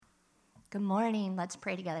Good morning. Let's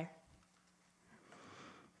pray together.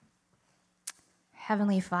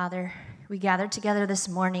 Heavenly Father, we gather together this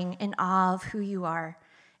morning in awe of who you are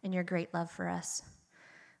and your great love for us.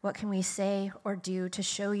 What can we say or do to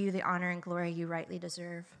show you the honor and glory you rightly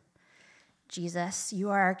deserve? Jesus, you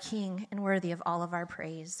are our King and worthy of all of our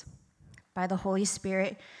praise. By the Holy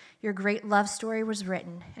Spirit, your great love story was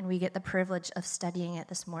written, and we get the privilege of studying it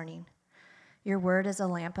this morning. Your word is a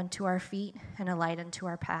lamp unto our feet and a light unto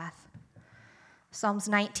our path. Psalms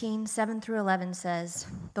 19, 7-11 says,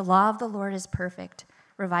 "The law of the Lord is perfect,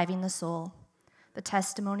 reviving the soul. The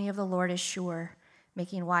testimony of the Lord is sure,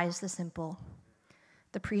 making wise the simple.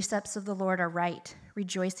 The precepts of the Lord are right,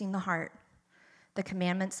 rejoicing the heart. The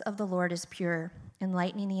commandments of the Lord is pure,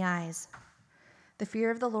 enlightening the eyes. The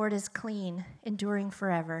fear of the Lord is clean, enduring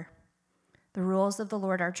forever. The rules of the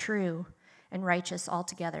Lord are true and righteous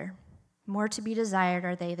altogether. More to be desired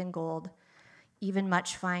are they than gold, even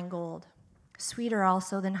much fine gold. Sweeter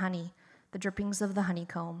also than honey, the drippings of the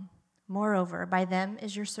honeycomb. Moreover, by them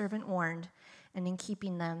is your servant warned, and in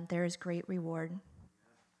keeping them there is great reward."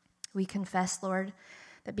 We confess, Lord,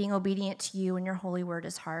 that being obedient to you and your holy word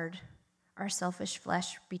is hard. Our selfish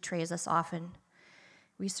flesh betrays us often.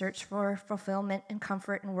 We search for fulfillment and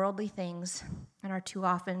comfort in worldly things, and too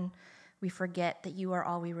often we forget that you are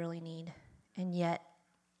all we really need. And yet,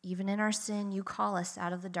 even in our sin, you call us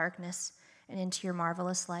out of the darkness and into your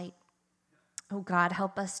marvelous light. Oh God,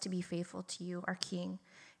 help us to be faithful to you, our King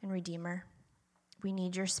and Redeemer. We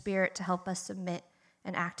need your Spirit to help us submit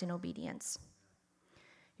and act in obedience.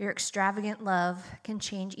 Your extravagant love can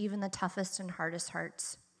change even the toughest and hardest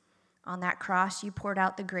hearts. On that cross, you poured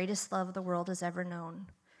out the greatest love the world has ever known.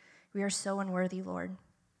 We are so unworthy, Lord,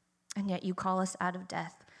 and yet you call us out of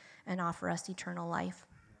death and offer us eternal life.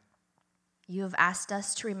 You have asked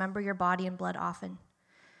us to remember your body and blood often,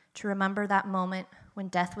 to remember that moment when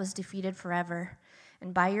death was defeated forever,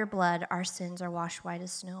 and by your blood our sins are washed white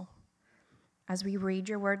as snow. As we read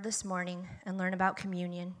your word this morning and learn about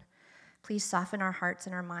communion, please soften our hearts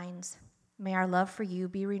and our minds. May our love for you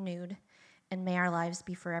be renewed, and may our lives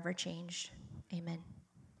be forever changed. Amen.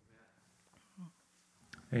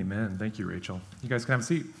 Amen. Thank you, Rachel. You guys can have a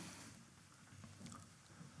seat.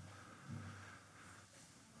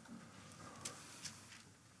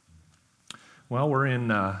 Well, we're in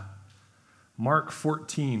Mark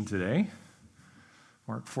 14 today.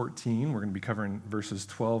 Mark 14, we're going to be covering verses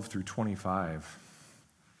 12 through 25.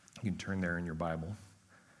 You can turn there in your Bible.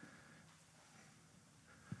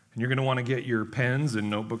 And you're going to want to get your pens and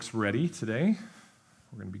notebooks ready today.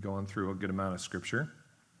 We're going to be going through a good amount of scripture.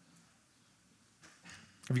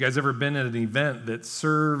 Have you guys ever been at an event that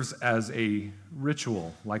serves as a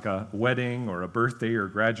ritual, like a wedding or a birthday or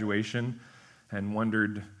graduation, and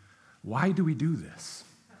wondered, why do we do this?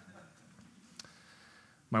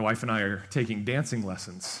 My wife and I are taking dancing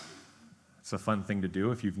lessons. It's a fun thing to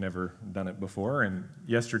do if you've never done it before. And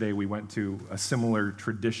yesterday we went to a similar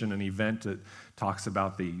tradition, an event that talks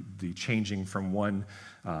about the changing from one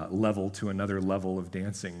level to another level of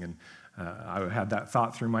dancing. And I had that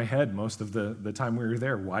thought through my head most of the time we were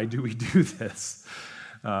there. Why do we do this?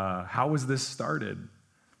 How was this started?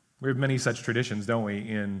 We have many such traditions, don't we,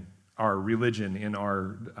 in our religion, in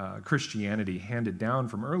our Christianity handed down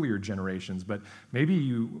from earlier generations, but maybe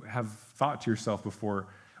you have thought to yourself before,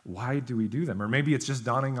 why do we do them? Or maybe it's just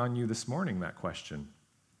dawning on you this morning, that question.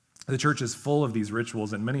 The church is full of these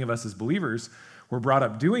rituals, and many of us as believers were brought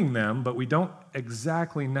up doing them, but we don't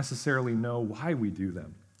exactly necessarily know why we do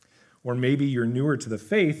them. Or maybe you're newer to the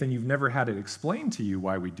faith and you've never had it explained to you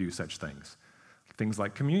why we do such things. Things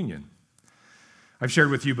like communion. I've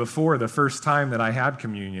shared with you before the first time that I had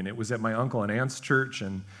communion. It was at my uncle and aunt's church,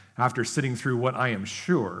 and after sitting through what I am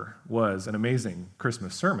sure was an amazing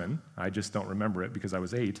Christmas sermon, I just don't remember it because I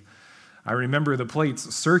was 8, I remember the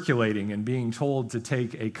plates circulating and being told to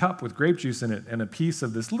take a cup with grape juice in it and a piece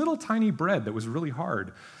of this little tiny bread that was really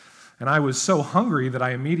hard. And I was so hungry that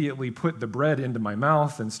I immediately put the bread into my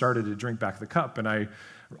mouth and started to drink back the cup, and I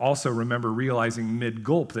also remember realizing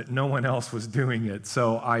mid-gulp that no one else was doing it,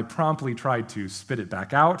 so I promptly tried to spit it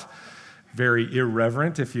back out. Very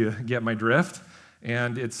irreverent, if you get my drift.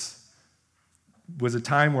 And it was a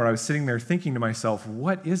time where I was sitting there thinking to myself,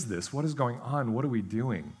 what is this? What is going on? What are we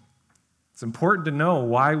doing? It's important to know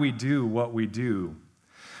why we do what we do.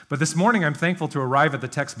 But this morning, I'm thankful to arrive at the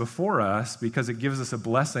text before us because it gives us a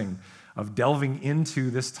blessing of delving into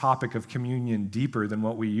this topic of communion deeper than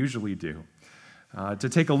what we usually do. To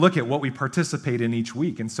take a look at what we participate in each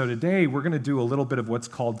week. And so today we're going to do a little bit of what's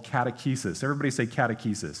called catechesis. Everybody say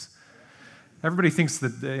catechesis. Everybody thinks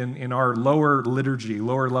that in our lower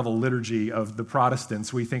level liturgy of the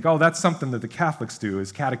Protestants, we think, oh, that's something that the Catholics do,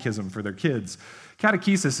 is catechism for their kids.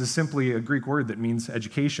 Catechesis is simply a Greek word that means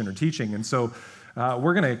education or teaching. And so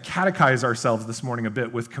we're going to catechize ourselves this morning a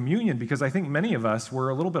bit with communion, because I think many of us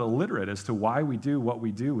were a little bit illiterate as to why we do what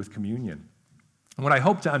we do with communion. And what I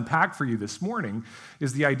hope to unpack for you this morning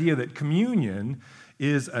is the idea that communion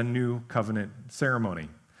is a new covenant ceremony.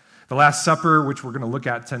 The Last Supper, which we're going to look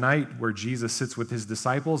at tonight, where Jesus sits with his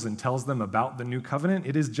disciples and tells them about the new covenant,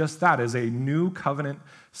 it is just that, as a new covenant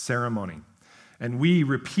ceremony. And we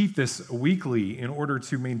repeat this weekly in order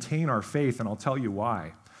to maintain our faith, and I'll tell you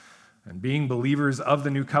why. And being believers of the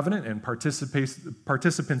new covenant and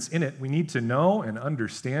participants in it, we need to know and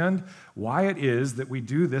understand why it is that we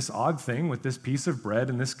do this odd thing with this piece of bread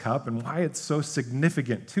and this cup, and why it's so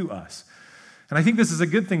significant to us. And I think this is a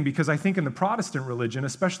good thing, because I think in the Protestant religion,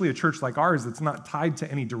 especially a church like ours that's not tied to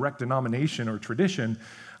any direct denomination or tradition,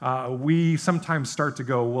 we sometimes start to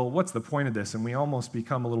go, well, what's the point of this? And we almost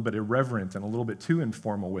become a little bit irreverent and a little bit too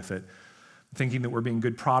informal with it, thinking that we're being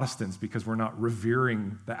good Protestants because we're not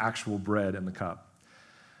revering the actual bread and the cup.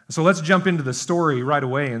 So let's jump into the story right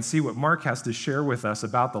away and see what Mark has to share with us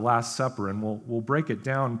about the Last Supper, and we'll break it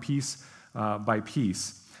down piece by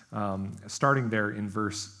piece. Starting there in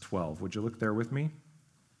verse 12. Would you look there with me?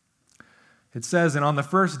 It says, "And on the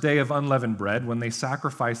first day of unleavened bread, when they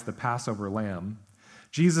sacrificed the Passover lamb,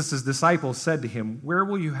 Jesus' disciples said to him, 'Where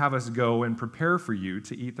will you have us go and prepare for you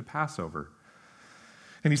to eat the Passover?'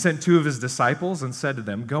 And he sent 2 of his disciples and said to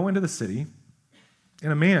them, 'Go into the city,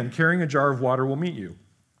 and a man carrying a jar of water will meet you.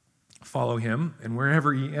 Follow him, and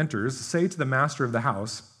wherever he enters, say to the master of the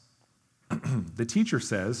house, the teacher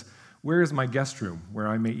says, "Where is my guest room, where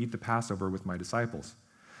I may eat the Passover with my disciples?"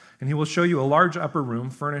 And he will show you a large upper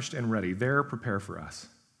room, furnished and ready. There prepare for us.'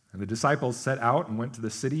 And the disciples set out and went to the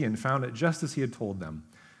city and found it just as he had told them,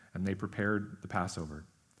 and they prepared the Passover."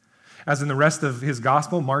 As in the rest of his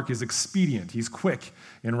gospel, Mark is expedient. He's quick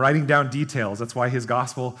in writing down details. That's why his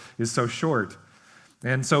gospel is so short.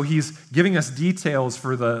 And so he's giving us details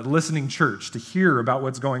for the listening church to hear about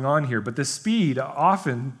what's going on here. But the speed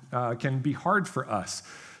often can be hard for us.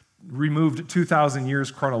 Removed 2,000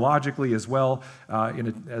 years chronologically as well,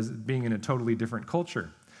 as being in a totally different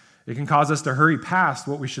culture. It can cause us to hurry past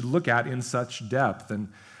what we should look at in such depth. And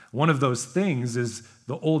one of those things is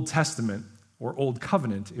the Old Testament or Old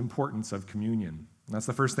Covenant importance of communion. And that's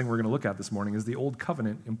the first thing we're going to look at this morning, is the Old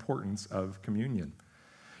Covenant importance of communion.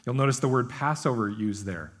 You'll notice the word Passover used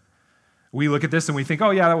there. We look at this and we think,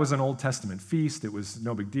 oh yeah, that was an Old Testament feast. It was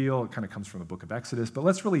no big deal. It kind of comes from the book of Exodus. But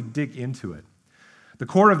let's really dig into it. The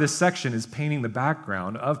core of this section is painting the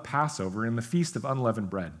background of Passover and the Feast of Unleavened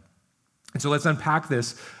Bread. And so let's unpack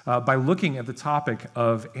this by looking at the topic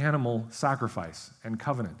of animal sacrifice and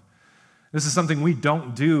covenant. This is something we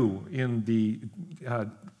don't do in the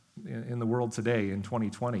world today in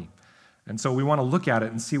 2020. And so we want to look at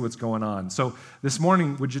it and see what's going on. So this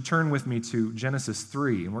morning, would you turn with me to Genesis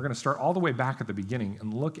 3? And we're going to start all the way back at the beginning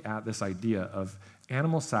and look at this idea of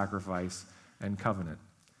animal sacrifice and covenant.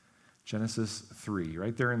 Genesis 3,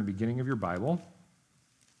 right there in the beginning of your Bible.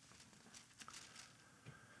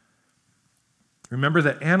 Remember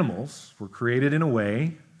that animals were created in a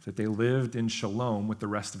way that they lived in shalom with the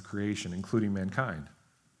rest of creation, including mankind.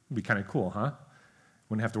 It'd be kind of cool, huh?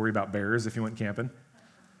 Wouldn't have to worry about bears if you went camping.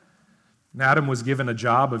 And Adam was given a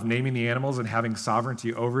job of naming the animals and having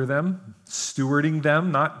sovereignty over them, stewarding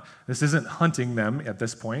them. This isn't hunting them at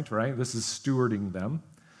this point, right? This is stewarding them.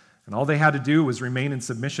 And all they had to do was remain in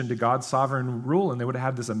submission to God's sovereign rule, and they would have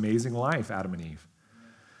had this amazing life, Adam and Eve.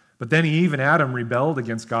 But then Eve and Adam rebelled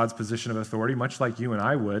against God's position of authority, much like you and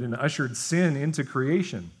I would, and ushered sin into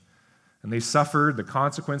creation. And they suffered the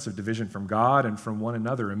consequence of division from God and from one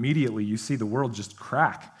another. Immediately, you see the world just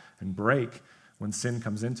crack and break when sin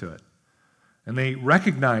comes into it. And they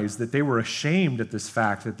recognized that they were ashamed at this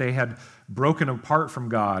fact, that they had broken apart from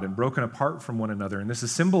God and broken apart from one another. And this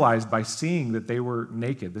is symbolized by seeing that they were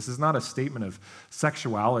naked. This is not a statement of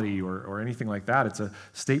sexuality or anything like that. It's a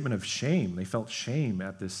statement of shame. They felt shame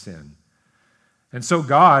at this sin. And so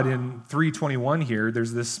God, in 3:21 here,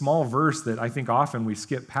 there's this small verse that I think often we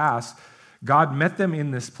skip past. God met them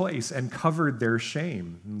in this place and covered their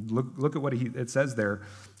shame. Look at what it says there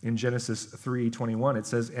in Genesis 3:21. It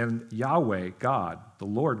says, "And Yahweh, God, the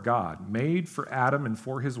Lord God, made for Adam and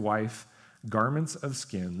for his wife garments of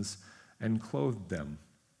skins and clothed them."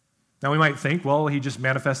 Now we might think, well, he just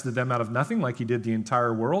manifested them out of nothing like he did the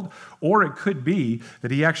entire world. Or it could be that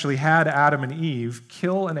he actually had Adam and Eve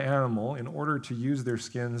kill an animal in order to use their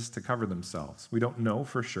skins to cover themselves. We don't know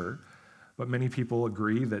for sure, but many people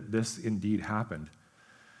agree that this indeed happened.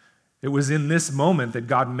 It was in this moment that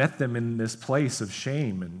God met them in this place of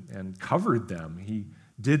shame and covered them. He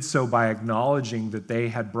did so by acknowledging that they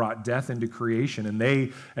had brought death into creation, and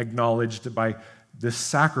they acknowledged by this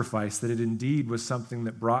sacrifice that it indeed was something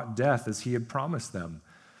that brought death as he had promised them.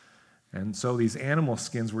 And so these animal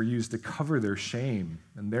skins were used to cover their shame.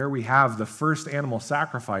 And there we have the first animal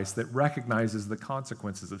sacrifice that recognizes the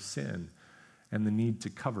consequences of sin and the need to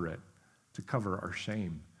cover it, to cover our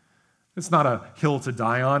shame. It's not a hill to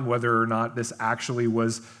die on whether or not this actually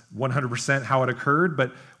was 100% how it occurred,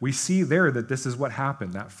 but we see there that this is what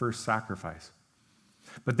happened, that first sacrifice.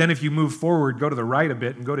 But then if you move forward, go to the right a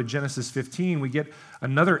bit and go to Genesis 15, we get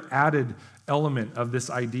another added element of this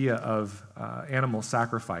idea of animal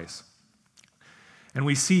sacrifice. And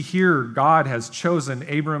we see here God has chosen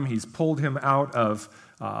Abram. He's pulled him out of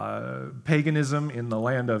paganism in the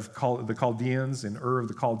land of the Chaldeans, in Ur of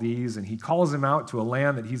the Chaldees, and he calls him out to a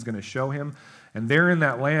land that he's going to show him. And there in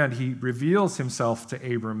that land, he reveals himself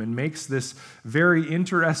to Abram and makes this very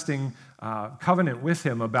interesting covenant with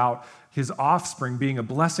him about his offspring being a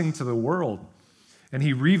blessing to the world. And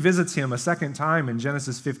he revisits him a second time in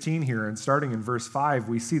Genesis 15 here, and starting in verse 5,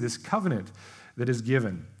 we see this covenant that is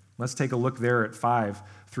given. Let's take a look there at 5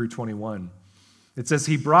 through 21. It says,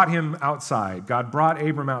 he brought him outside. God brought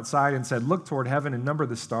Abram outside and said, look toward heaven and number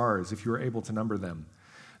the stars, if you are able to number them.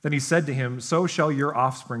 Then he said to him, so shall your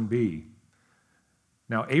offspring be.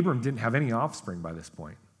 Now, Abram didn't have any offspring by this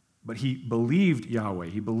point, but he believed Yahweh.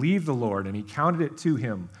 He believed the Lord, and he counted it to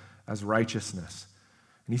him as righteousness.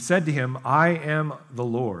 And he said to him, I am the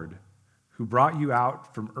Lord who brought you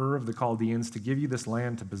out from Ur of the Chaldeans to give you this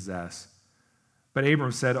land to possess. But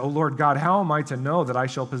Abram said, O Lord God, how am I to know that I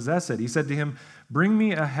shall possess it? He said to him, bring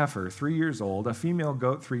me a heifer 3 years old, a female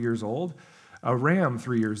goat 3 years old, a ram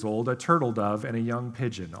 3 years old, a turtle dove, and a young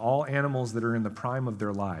pigeon, all animals that are in the prime of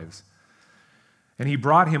their lives. And he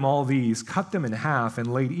brought him all these, cut them in half,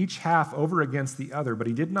 and laid each half over against the other, but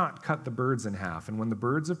he did not cut the birds in half. And when the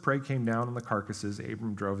birds of prey came down on the carcasses,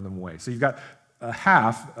 Abram drove them away. So you've got a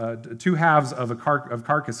half, 2 halves of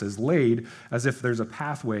carcasses laid as if there's a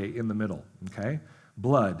pathway in the middle, okay?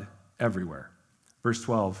 Blood everywhere. Verse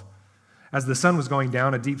 12, as the sun was going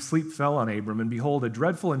down, a deep sleep fell on Abram, and behold, a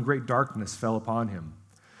dreadful and great darkness fell upon him.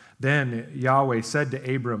 Then Yahweh said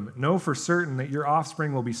to Abram, know for certain that your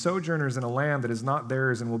offspring will be sojourners in a land that is not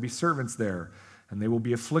theirs, and will be servants there, and they will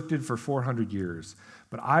be afflicted for 400 years.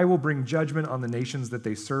 But I will bring judgment on the nations that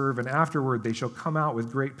they serve, and afterward they shall come out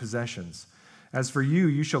with great possessions. As for you,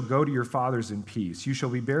 you shall go to your fathers in peace. You shall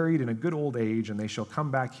be buried in a good old age, and they shall come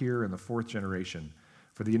back here in the 4th generation.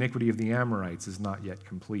 For the iniquity of the Amorites is not yet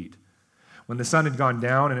complete. When the sun had gone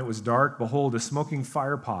down and it was dark, behold, a smoking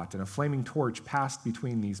firepot and a flaming torch passed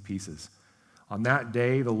between these pieces. On that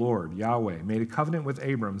day, the Lord, Yahweh, made a covenant with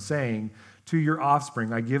Abram, saying, to your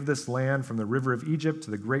offspring I give this land from the river of Egypt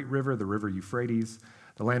to the great river, the river Euphrates,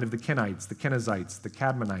 the land of the Kenites, the Kenizzites, the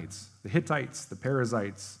Cadmonites, the Hittites, the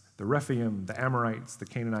Perizzites, the Rephaim, the Amorites, the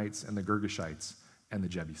Canaanites, and the Girgashites, and the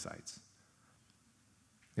Jebusites.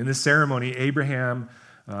 In this ceremony, Abram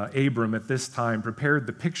at this time prepared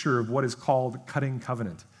the picture of what is called cutting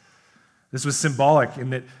covenant. This was symbolic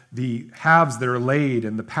in that the halves that are laid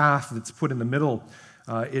and the path that's put in the middle,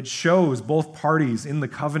 it shows both parties in the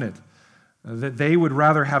covenant that they would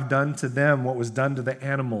rather have done to them what was done to the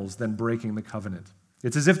animals than breaking the covenant.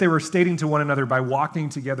 It's as if they were stating to one another by walking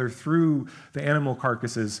together through the animal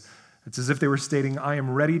carcasses, it's as if they were stating, I am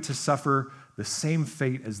ready to suffer the same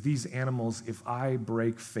fate as these animals if I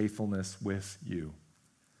break faithfulness with you.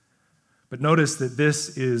 But notice that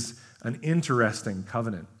this is an interesting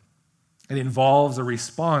covenant. It involves a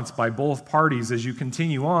response by both parties. As you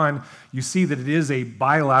continue on, you see that it is a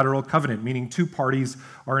bilateral covenant, meaning 2 parties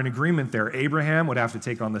are in agreement there. Abraham would have to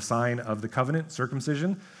take on the sign of the covenant,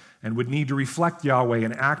 circumcision, and would need to reflect Yahweh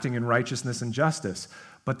in acting in righteousness and justice.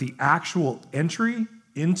 But the actual entry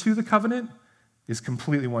into the covenant is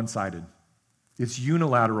completely one-sided. It's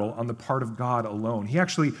unilateral on the part of God alone. He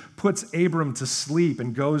actually puts Abram to sleep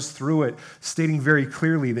and goes through it, stating very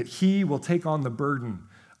clearly that he will take on the burden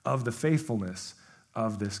of the faithfulness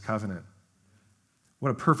of this covenant.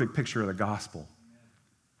 What a perfect picture of the gospel.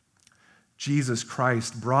 Jesus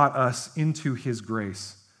Christ brought us into his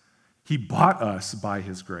grace. He bought us by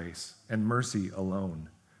his grace and mercy alone.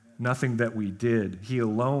 Nothing that we did. He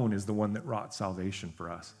alone is the one that wrought salvation for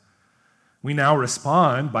us. We now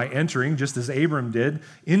respond by entering, just as Abram did,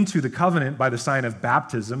 into the covenant by the sign of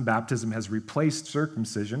baptism. Baptism has replaced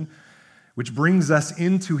circumcision, which brings us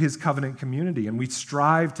into his covenant community. And we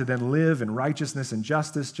strive to then live in righteousness and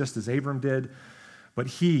justice, just as Abram did. But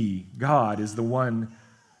he, God, is the one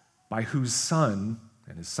by whose Son,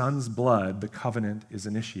 and his son's blood, the covenant is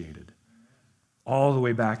initiated. All the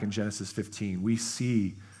way back in Genesis 15, we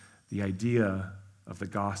see the idea of the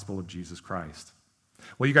gospel of Jesus Christ.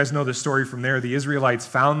 Well, you guys know the story from there. The Israelites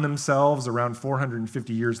found themselves around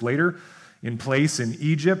 450 years later in place in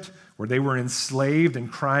Egypt, where they were enslaved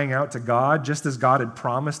and crying out to God, just as God had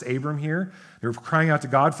promised Abram here. They were crying out to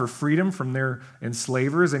God for freedom from their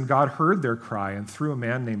enslavers, and God heard their cry, and through a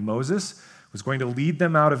man named Moses, was going to lead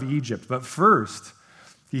them out of Egypt. But first,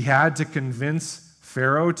 he had to convince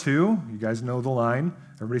Pharaoh to, you guys know the line,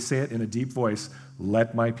 everybody say it in a deep voice,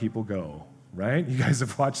 let my people go. Right? You guys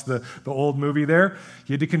have watched the old movie there.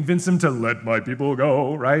 He had to convince him to let my people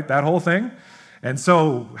go, right? That whole thing. And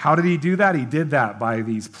so how did he do that? He did that by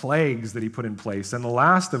these plagues that he put in place, and the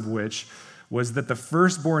last of which was that the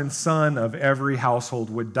firstborn son of every household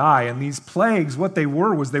would die. And these plagues, what they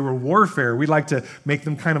were was they were warfare. We like to make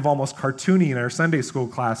them kind of almost cartoony in our Sunday school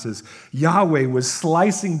classes. Yahweh was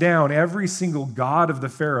slicing down every single god of the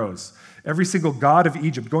pharaohs, every single god of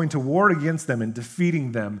Egypt, going to war against them and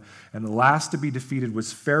defeating them. And the last to be defeated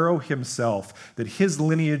was Pharaoh himself, that his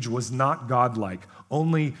lineage was not godlike.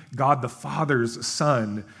 Only God the Father's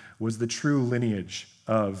son was the true lineage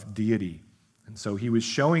of deity. And so he was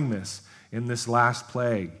showing this in this last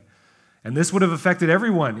plague. And this would have affected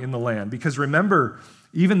everyone in the land, because remember,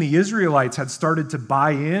 even the Israelites had started to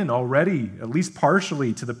buy in already, at least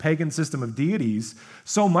partially, to the pagan system of deities,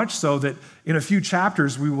 so much so that in a few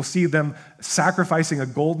chapters we will see them sacrificing a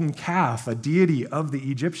golden calf, a deity of the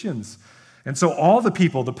Egyptians. And so all the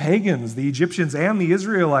people, the pagans, the Egyptians, and the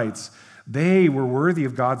Israelites, they were worthy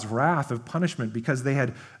of God's wrath, of punishment, because they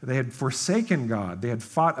had forsaken God. They had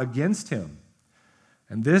fought against him.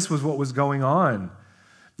 And this was what was going on.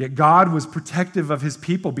 Yet God was protective of his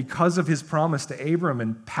people because of his promise to Abram,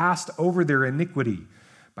 and passed over their iniquity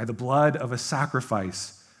by the blood of a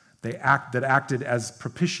sacrifice that acted as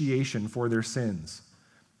propitiation for their sins.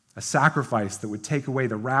 A sacrifice that would take away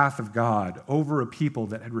the wrath of God over a people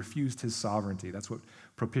that had refused his sovereignty. That's what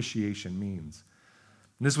propitiation means.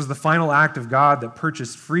 And this was the final act of God that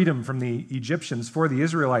purchased freedom from the Egyptians for the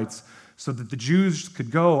Israelites, so that the Jews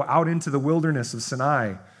could go out into the wilderness of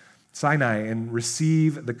Sinai and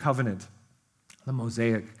receive the covenant, the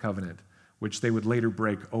Mosaic covenant, which they would later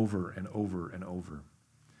break over and over and over.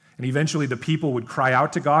 And eventually the people would cry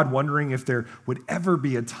out to God, wondering if there would ever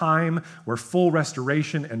be a time where full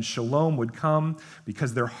restoration and shalom would come,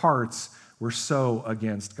 because their hearts were so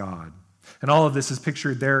against God. And all of this is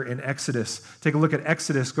pictured there in Exodus. Take a look at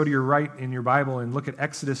Exodus. Go to your right in your Bible and look at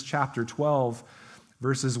Exodus chapter 12,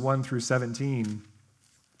 verses 1 through 17.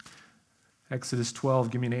 Exodus 12,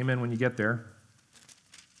 give me an amen when you get there.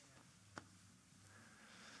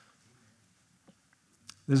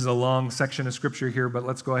 This is a long section of scripture here, but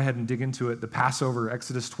let's go ahead and dig into it. The Passover,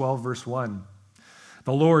 Exodus 12, verse 1.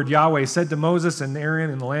 The Lord Yahweh said to Moses and Aaron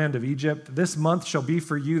in the land of Egypt, "This month shall be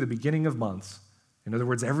for you the beginning of months." In other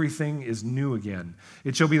words, everything is new again.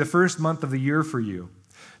 "It shall be the first month of the year for you.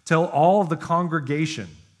 Tell all of the congregation,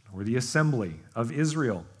 or the assembly of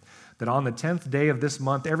Israel, that on the 10th day of this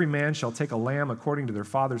month every man shall take a lamb according to their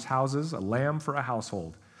father's houses, a lamb for a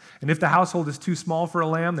household. And if the household is too small for a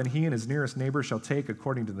lamb, then he and his nearest neighbor shall take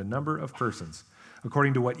according to the number of persons.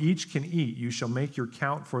 According to what each can eat, you shall make your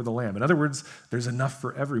count for the lamb." In other words, there's enough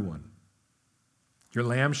for everyone. "Your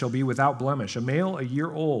lamb shall be without blemish, a male a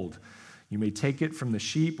year old. You may take it from the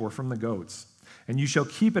sheep or from the goats. And you shall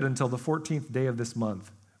keep it until the 14th day of this month,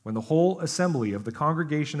 when the whole assembly of the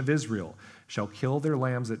congregation of Israel shall kill their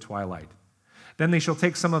lambs at twilight. Then they shall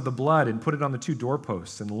take some of the blood and put it on the 2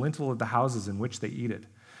 doorposts and the lintel of the houses in which they eat it.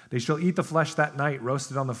 They shall eat the flesh that night,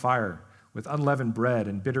 roasted on the fire. With unleavened bread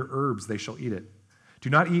and bitter herbs they shall eat it. Do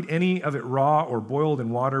not eat any of it raw or boiled in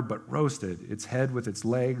water, but roasted, its head with its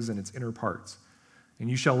legs and its inner parts. And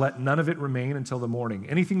you shall let none of it remain until the morning.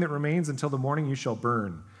 Anything that remains until the morning you shall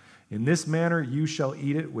burn. In this manner you shall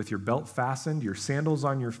eat it with your belt fastened, your sandals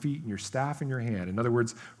on your feet, and your staff in your hand." In other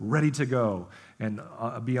words, ready to go and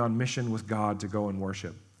be on mission with God to go and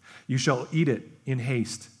worship. "You shall eat it in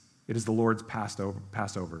haste. It is the Lord's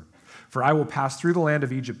Passover. For I will pass through the land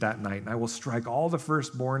of Egypt that night, and I will strike all the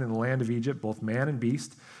firstborn in the land of Egypt, both man and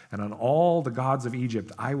beast, and on all the gods of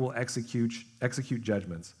Egypt I will execute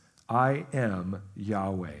judgments. I am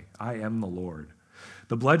Yahweh. I am the Lord.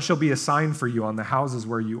 The blood shall be a sign for you on the houses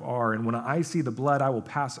where you are, and when I see the blood, I will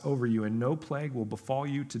pass over you, and no plague will befall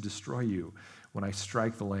you to destroy you when I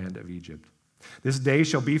strike the land of Egypt. This day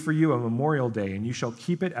shall be for you a memorial day, and you shall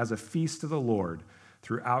keep it as a feast to the Lord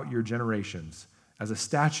throughout your generations. As a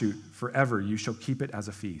statute forever you shall keep it as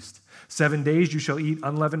a feast. 7 days you shall eat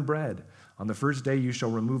unleavened bread. On the first day you shall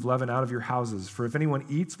remove leaven out of your houses, for if anyone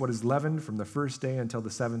eats what is leavened from the first day until the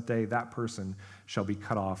seventh day, that person shall be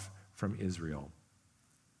cut off from Israel.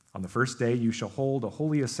 On the first day you shall hold a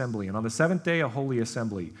holy assembly, and on the seventh day a holy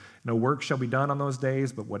assembly. No work shall be done on those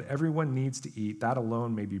days, but what everyone needs to eat, that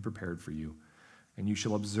alone may be prepared for you. And you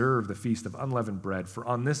shall observe the feast of unleavened bread, for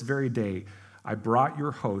on this very day I brought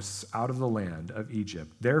your hosts out of the land of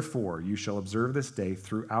Egypt. Therefore you shall observe this day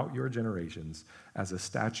throughout your generations as a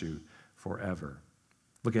statute forever.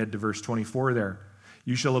 Look ahead to verse 24 there.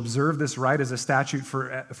 You shall observe this rite as a statute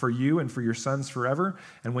for you and for your sons forever.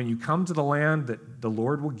 And when you come to the land that the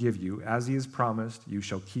Lord will give you, as he has promised, you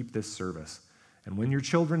shall keep this service. And when your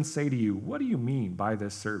children say to you, what do you mean by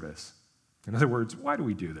this service? In other words, why do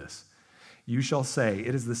we do this? You shall say,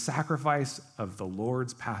 it is the sacrifice of the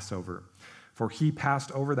Lord's Passover. For he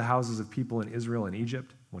passed over the houses of people in Israel and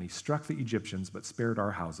Egypt when he struck the Egyptians, but spared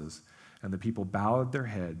our houses. And the people bowed their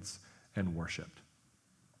heads and worshiped.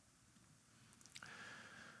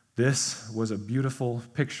 This was a beautiful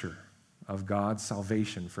picture of God's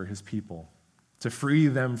salvation for his people, to free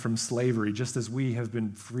them from slavery, just as we have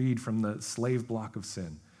been freed from the slave block of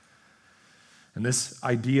sin. And this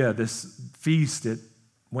idea, this feast, it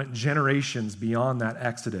went generations beyond that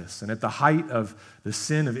Exodus. And at the height of the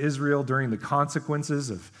sin of Israel, during the consequences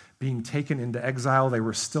of being taken into exile, they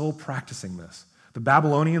were still practicing this. The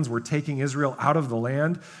Babylonians were taking Israel out of the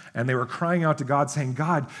land, and they were crying out to God, saying,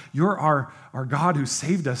 God, you're our God who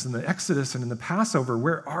saved us in the Exodus and in the Passover.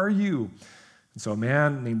 Where are you? And so a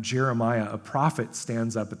man named Jeremiah, a prophet,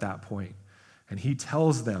 stands up at that point, and he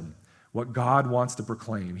tells them what God wants to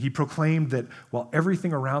proclaim. He proclaimed that while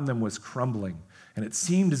everything around them was crumbling, and it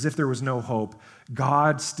seemed as if there was no hope,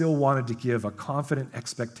 God still wanted to give a confident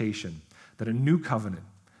expectation that a new covenant,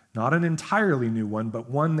 not an entirely new one, but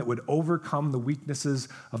one that would overcome the weaknesses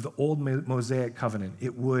of the old Mosaic covenant,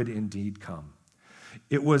 it would indeed come.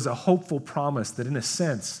 It was a hopeful promise that, in a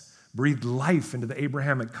sense, breathed life into the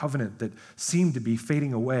Abrahamic covenant that seemed to be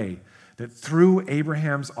fading away, that through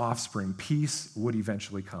Abraham's offspring, peace would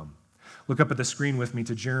eventually come. Look up at the screen with me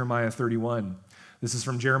to Jeremiah 31. This is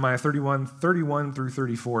from Jeremiah 31 through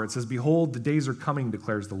 34. It says, behold, the days are coming,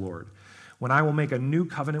 declares the Lord, when I will make a new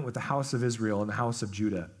covenant with the house of Israel and the house of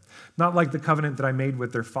Judah. Not like the covenant that I made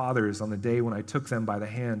with their fathers on the day when I took them by the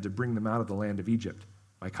hand to bring them out of the land of Egypt,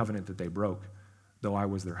 my covenant that they broke, though I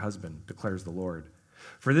was their husband, declares the Lord.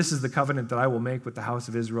 For this is the covenant that I will make with the house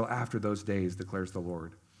of Israel after those days, declares the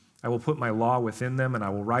Lord. I will put my law within them, and I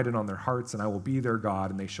will write it on their hearts, and I will be their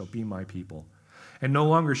God, and they shall be my people. And no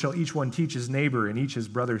longer shall each one teach his neighbor and each his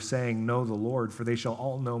brother, saying, know the Lord, for they shall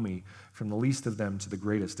all know me, from the least of them to the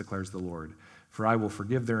greatest, declares the Lord. For I will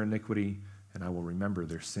forgive their iniquity, and I will remember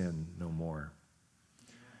their sin no more.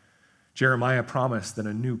 Jeremiah promised that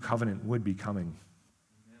a new covenant would be coming.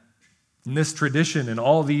 In this tradition and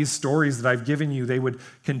all these stories that I've given you, they would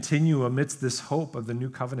continue amidst this hope of the new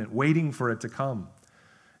covenant, waiting for it to come.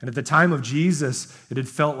 And at the time of Jesus, it had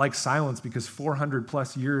felt like silence because 400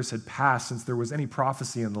 plus years had passed since there was any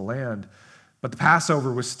prophecy in the land. But the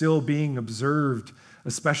Passover was still being observed,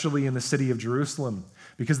 especially in the city of Jerusalem,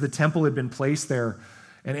 because the temple had been placed there,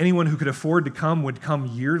 and anyone who could afford to come would come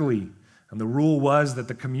yearly. And the rule was that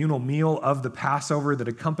the communal meal of the Passover that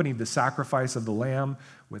accompanied the sacrifice of the lamb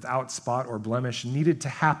without spot or blemish needed to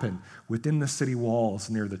happen within the city walls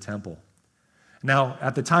near the temple. Now,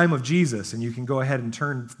 at the time of Jesus, and you can go ahead and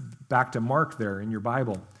turn back to Mark there in your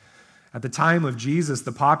Bible, at the time of Jesus,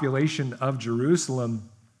 the population of Jerusalem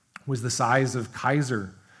was the size of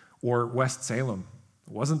Kaiser or West Salem.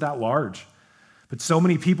 It wasn't that large. But so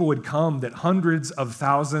many people would come that hundreds of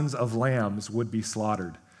thousands of lambs would be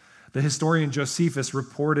slaughtered. The historian Josephus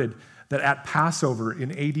reported that at Passover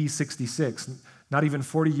in AD 66, not even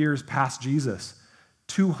 40 years past Jesus,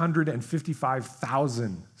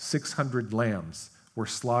 255,600 lambs were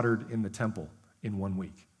slaughtered in the temple in 1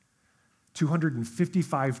 week.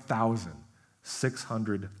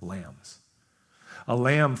 255,600 lambs. A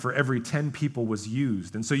lamb for every 10 people was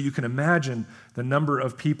used. And so you can imagine the number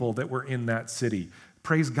of people that were in that city.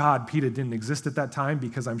 Praise God, PETA didn't exist at that time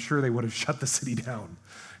because I'm sure they would have shut the city down.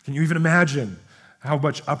 Can you even imagine how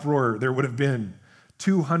much uproar there would have been?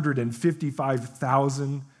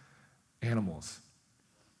 255,000 animals.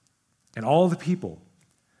 And all the people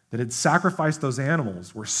that had sacrificed those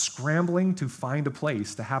animals were scrambling to find a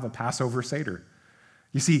place to have a Passover Seder.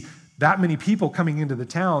 You see, that many people coming into the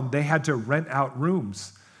town, they had to rent out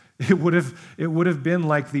rooms. It would have been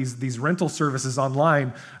like these rental services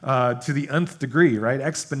online to the nth degree, right?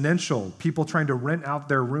 Exponential, people trying to rent out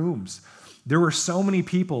their rooms. There were so many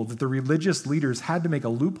people that the religious leaders had to make a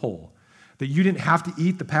loophole. that you didn't have to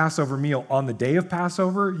eat the Passover meal on the day of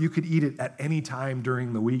Passover. You could eat it at any time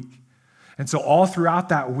during the week. And so all throughout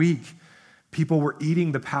that week, people were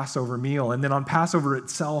eating the Passover meal. And then on Passover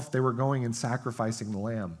itself, they were going and sacrificing the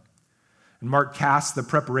lamb. And Mark casts the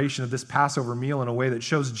preparation of this Passover meal in a way that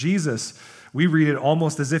shows Jesus. We read it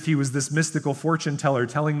almost as if he was this mystical fortune teller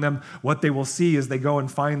telling them what they will see as they go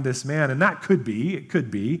and find this man. And that could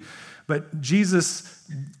be. But Jesus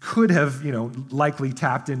could have, likely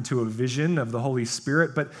tapped into a vision of the Holy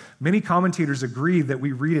Spirit. But many commentators agree that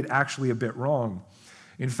we read it actually a bit wrong.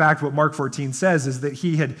 In fact, what Mark 14 says is that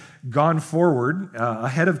he had gone forward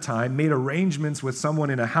ahead of time, made arrangements with someone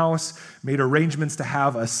in a house, made arrangements to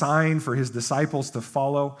have a sign for his disciples to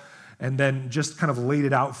follow, and then just kind of laid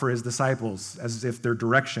it out for his disciples as if they're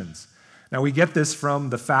directions. Now, we get this from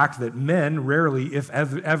the fact that men rarely, if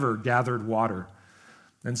ever, gathered water.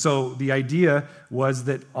 And so the idea was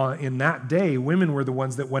that in that day, women were the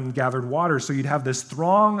ones that went and gathered water. So you'd have this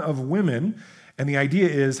throng of women. And the idea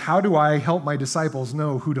is, how do I help my disciples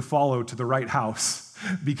know who to follow to the right house?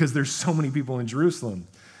 Because there's so many people in Jerusalem.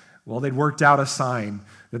 Well, they'd worked out a sign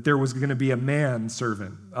that there was going to be a man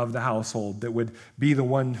servant of the household that would be the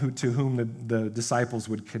one to whom the disciples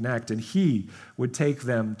would connect. And he would take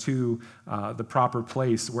them to the proper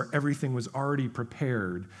place where everything was already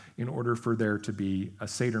prepared in order for there to be a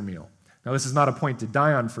Seder meal. Now, this is not a point to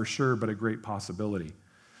die on for sure, but a great possibility.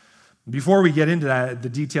 Before we get into the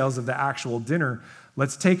details of the actual dinner,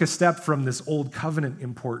 let's take a step from this Old Covenant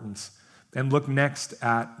importance and look next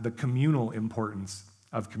at the communal importance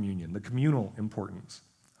of communion, the communal importance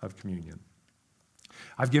of communion.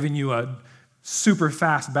 I've given you a super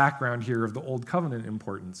fast background here of the Old Covenant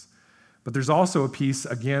importance, but there's also a piece,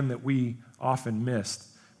 again, that we often missed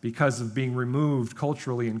because of being removed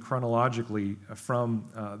culturally and chronologically from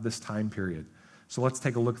this time period. So let's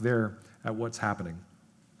take a look there at what's happening.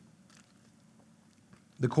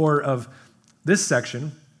 The core of this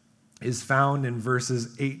section is found in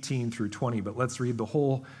verses 18 through 20, but let's read the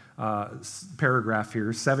whole paragraph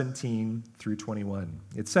here, 17 through 21.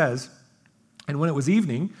 It says, "And when it was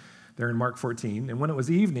evening," there in Mark 14, "and when it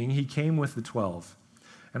was evening, he came with the 12.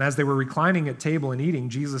 And as they were reclining at table and eating,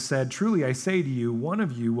 Jesus said, 'Truly I say to you, one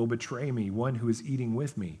of you will betray me, one who is eating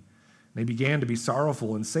with me.' And they began to be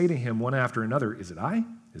sorrowful and say to him one after another, 'Is it I?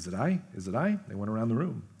 Is it I? Is it I?' They went around the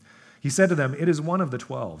room. He said to them, 'It is one of the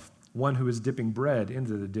 12, one who is dipping bread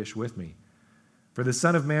into the dish with me. For the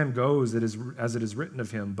Son of Man goes as it is written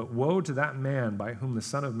of him, but woe to that man by whom the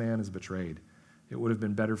Son of Man is betrayed. It would have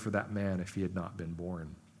been better for that man if he had not been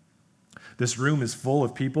born.'" This room is full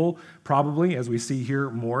of people, probably, as we see here,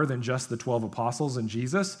 more than just the 12 apostles and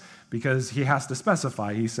Jesus, because he has to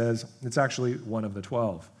specify. He says it's actually one of the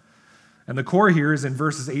 12. And the core here is in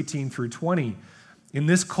verses 18 through 20. In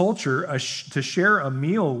this culture, to share a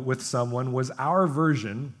meal with someone was our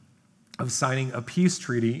version of signing a peace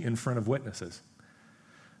treaty in front of witnesses.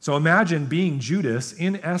 So imagine being Judas,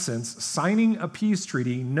 in essence, signing a peace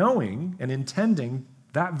treaty, knowing and intending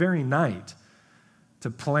that very night to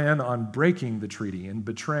plan on breaking the treaty and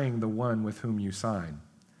betraying the one with whom you sign.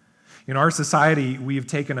 In our society, we've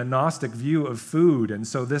taken a Gnostic view of food, and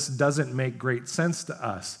so this doesn't make great sense to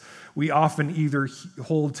us. We often either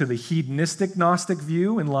hold to the hedonistic Gnostic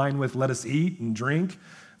view in line with let us eat and drink,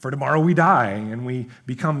 for tomorrow we die, and we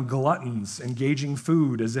become gluttons, engaging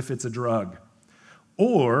food as if it's a drug.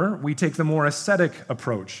 Or we take the more ascetic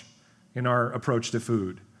approach in our approach to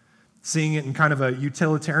food, seeing it in kind of a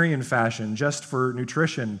utilitarian fashion, just for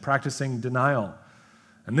nutrition, practicing denial.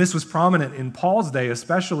 And this was prominent in Paul's day,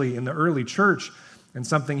 especially in the early church, and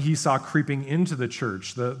something he saw creeping into the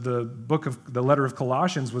church. The letter of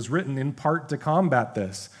Colossians was written in part to combat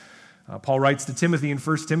this. Paul writes to Timothy in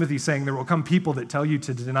 1 Timothy saying, "There will come people that tell you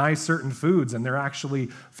to deny certain foods, and they're actually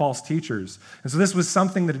false teachers." And so this was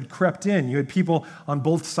something that had crept in. You had people on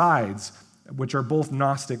both sides, which are both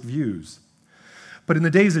Gnostic views. But in the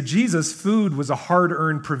days of Jesus, food was a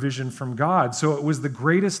hard-earned provision from God, so it was the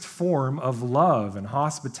greatest form of love and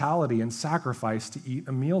hospitality and sacrifice to eat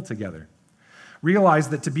a meal together. Realize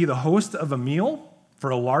that to be the host of a meal for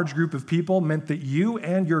a large group of people meant that you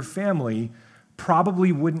and your family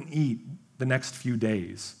probably wouldn't eat the next few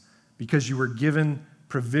days because you were given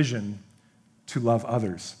provision to love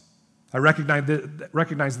others. I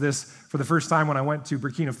recognized this for the first time when I went to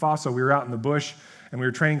Burkina Faso. We were out in the bush, and we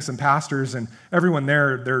were training some pastors, and everyone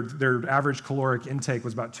there, their average caloric intake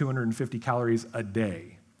was about 250 calories a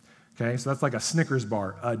day. Okay, so that's like a Snickers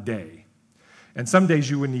bar a day. And some days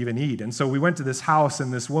you wouldn't even eat. And so we went to this house,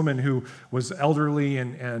 and this woman who was elderly,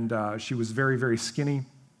 and she was very, very skinny.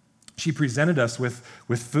 She presented us with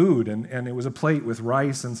food, and it was a plate with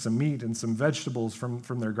rice and some meat and some vegetables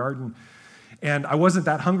from their garden. And I wasn't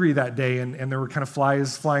that hungry that day, and there were kind of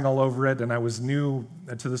flies flying all over it, and I was new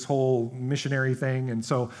to this whole missionary thing. And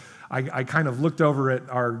so I kind of looked over at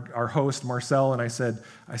our host, Marcel, and I said,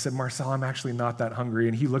 Marcel, I'm actually not that hungry.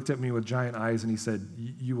 And he looked at me with giant eyes, and he said,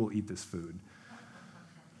 you will eat this food.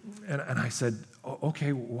 And I said,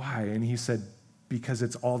 okay, why? And he said, because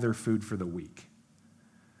it's all their food for the week.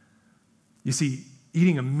 You see,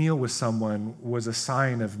 eating a meal with someone was a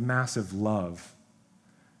sign of massive love.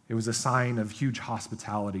 It was a sign of huge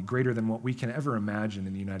hospitality, greater than what we can ever imagine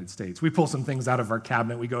in the United States. We pull some things out of our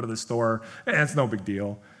cabinet, we go to the store, and it's no big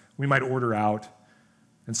deal. We might order out.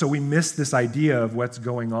 And so we miss this idea of what's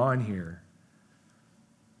going on here.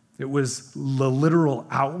 It was the literal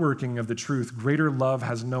outworking of the truth. Greater love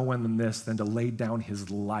has no one than this, than to lay down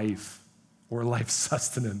his life or life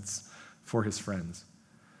sustenance for his friends.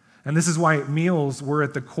 And this is why meals were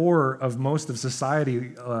at the core of most of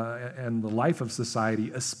society and the life of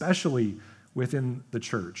society, especially within the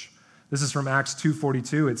church. This is from Acts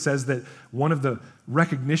 2:42. It says that one of the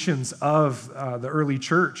recognitions of the early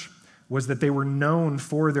church was that they were known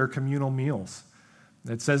for their communal meals.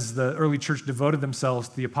 It says the early church devoted themselves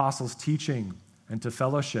to the apostles' teaching and to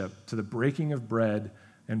fellowship, to the breaking of bread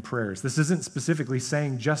and prayers. This isn't specifically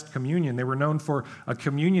saying just communion. They were known for a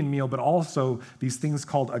communion meal, but also these things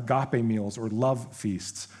called agape meals or love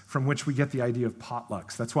feasts, from which we get the idea of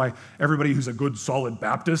potlucks. That's why everybody who's a good, solid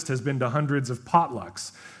Baptist has been to hundreds of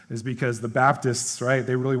potlucks, is because the Baptists, right,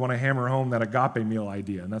 they really want to hammer home that agape meal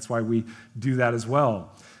idea, and that's why we do that as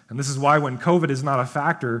well. And this is why when COVID is not a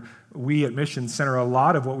factor, we at Mission center a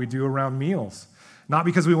lot of what we do around meals. Not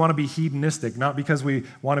because we want to be hedonistic, not because we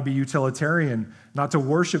want to be utilitarian, not to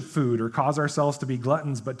worship food or cause ourselves to be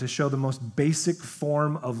gluttons, but to show the most basic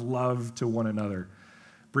form of love to one another.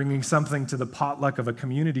 Bringing something to the potluck of a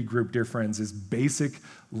community group, dear friends, is basic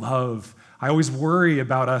love. I always worry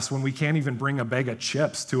about us when we can't even bring a bag of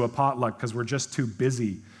chips to a potluck because we're just too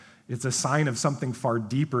busy. It's a sign of something far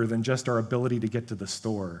deeper than just our ability to get to the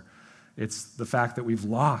store. It's the fact that we've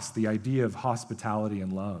lost the idea of hospitality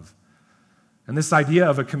and love. And this idea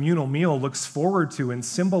of a communal meal looks forward to and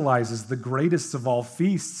symbolizes the greatest of all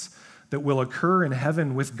feasts that will occur in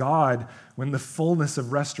heaven with God when the fullness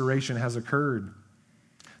of restoration has occurred.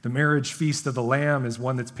 The marriage feast of the Lamb is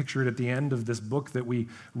one that's pictured at the end of this book that we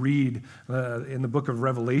read in the book of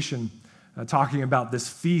Revelation, talking about this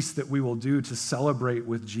feast that we will do to celebrate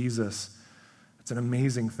with Jesus. It's an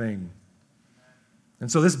amazing thing.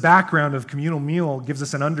 And so this background of communal meal gives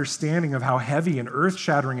us an understanding of how heavy and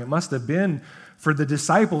earth-shattering it must have been for the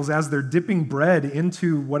disciples as they're dipping bread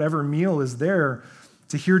into whatever meal is there,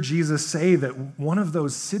 to hear Jesus say that one of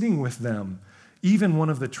those sitting with them, even one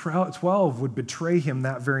of the 12, would betray him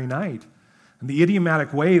that very night. And the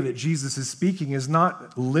idiomatic way that Jesus is speaking is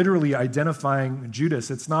not literally identifying Judas.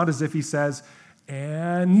 It's not as if he says,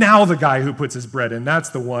 and now the guy who puts his bread in, that's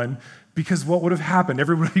the one. Because what would have happened?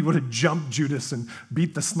 Everybody would have jumped Judas and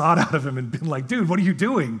beat the snot out of him and been like, dude, what are you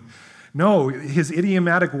doing? No, his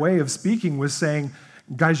idiomatic way of speaking was saying,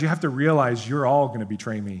 guys, you have to realize you're all going to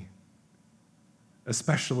betray me,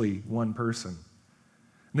 especially one person.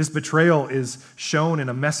 And this betrayal is shown in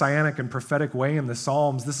a messianic and prophetic way in the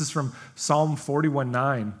Psalms. This is from Psalm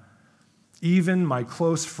 41:9. Even my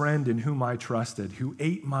close friend in whom I trusted, who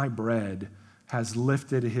ate my bread, has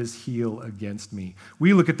lifted his heel against me.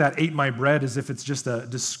 We look at that ate my bread as if it's just a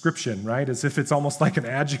description, right? As if it's almost like an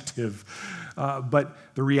adjective. But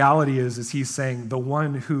the reality is he's saying, the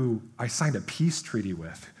one who I signed a peace treaty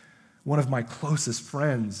with, one of my closest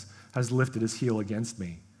friends, has lifted his heel against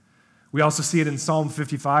me. We also see it in Psalm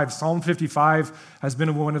 55. Psalm 55 has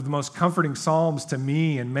been one of the most comforting psalms to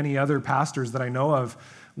me and many other pastors that I know of,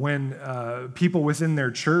 when people within their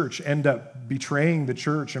church end up betraying the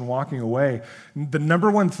church and walking away. The number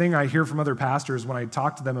one thing I hear from other pastors when I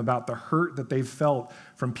talk to them about the hurt that they've felt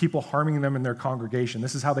from people harming them in their congregation,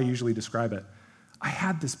 this is how they usually describe it. I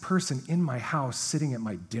had this person in my house sitting at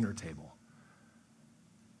my dinner table,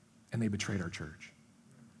 and they betrayed our church.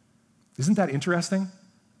 Isn't that interesting?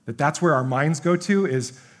 That's where our minds go to,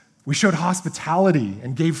 is we showed hospitality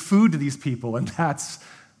and gave food to these people, and that's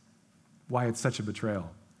why it's such a betrayal.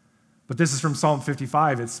 But this is from Psalm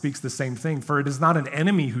 55. It speaks the same thing. For it is not an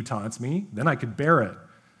enemy who taunts me, then I could bear it.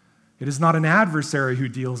 It is not an adversary who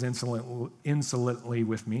deals insolently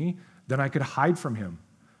with me, then I could hide from him.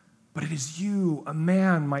 But it is you, a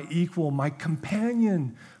man, my equal, my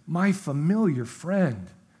companion, my familiar friend.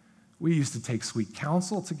 We used to take sweet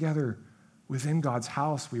counsel together. Within God's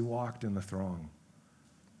house, we walked in the throng.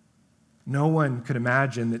 No one could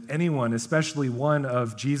imagine that anyone, especially one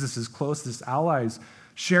of Jesus' closest allies,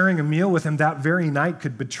 sharing a meal with him that very night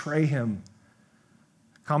could betray him.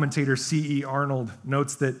 Commentator C.E. Arnold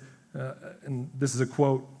notes that, and this is a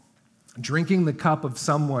quote, "Drinking the cup of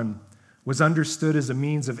someone was understood as a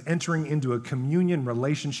means of entering into a communion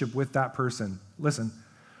relationship with that person." Listen,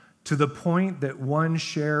 to the point that one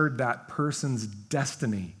shared that person's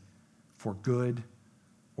destiny for good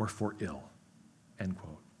or for ill, end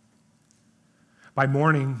quote. By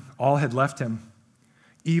morning, all had left him.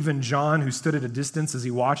 Even John, who stood at a distance as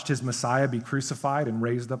he watched his Messiah be crucified and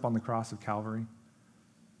raised up on the cross of Calvary.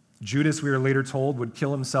 Judas, we are later told, would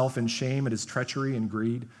kill himself in shame at his treachery and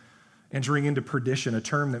greed, entering into perdition, a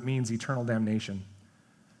term that means eternal damnation.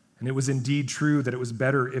 And it was indeed true that it was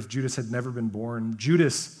better if Judas had never been born.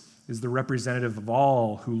 Judas is the representative of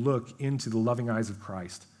all who look into the loving eyes of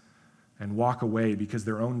Christ and walk away because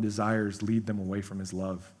their own desires lead them away from his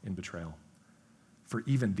love in betrayal. For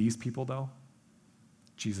even these people, though,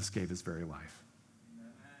 Jesus gave his very life.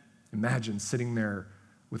 Imagine sitting there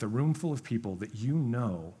with a room full of people that you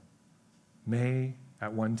know may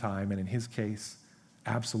at one time, and in his case,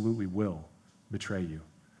 absolutely will betray you,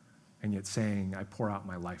 and yet saying, "I pour out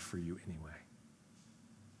my life for you anyway."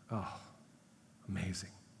 Oh,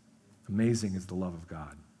 amazing. Amazing is the love of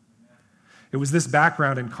God. It was this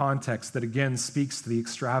background and context that again speaks to the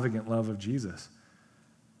extravagant love of Jesus.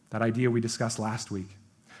 That idea we discussed last week.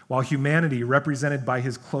 While humanity, represented by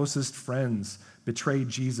his closest friends, betrayed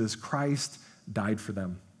Jesus, Christ died for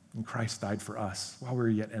them, and Christ died for us while we were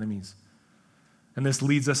yet enemies. And this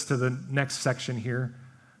leads us to the next section here,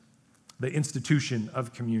 the institution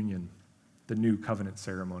of communion, the new covenant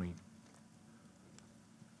ceremony.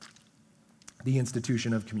 The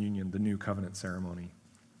institution of communion, the new covenant ceremony.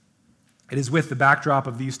 It is with the backdrop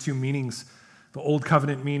of these two meanings, the old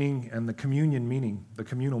covenant meaning and the communion meaning, the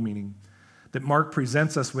communal meaning, that Mark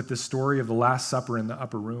presents us with this story of the Last Supper in the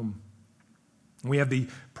upper room. We have the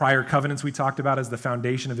prior covenants we talked about as the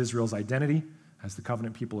foundation of Israel's identity as the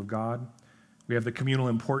covenant people of God. We have the communal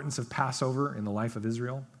importance of Passover in the life of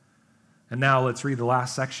Israel. And now let's read the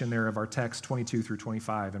last section there of our text, 22 through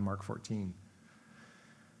 25 in Mark 14.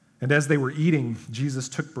 "And as they were eating, Jesus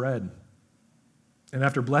took bread, and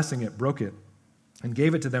after blessing it, broke it, and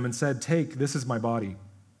gave it to them and said, 'Take, this is my body.'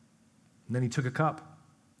 And then he took a cup,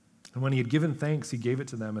 and when he had given thanks, he gave it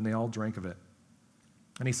to them, and they all drank of it.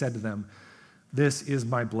 And he said to them, 'This is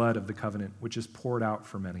my blood of the covenant, which is poured out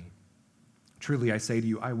for many. Truly I say to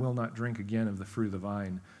you, I will not drink again of the fruit of the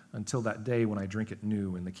vine until that day when I drink it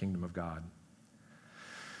new in the kingdom of God.'"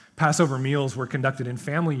 Passover meals were conducted in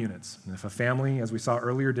family units. And if a family, as we saw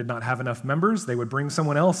earlier, did not have enough members, they would bring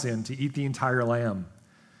someone else in to eat the entire lamb.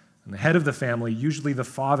 And the head of the family, usually the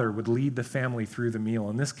father, would lead the family through the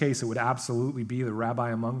meal. In this case, it would absolutely be the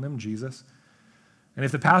rabbi among them, Jesus. And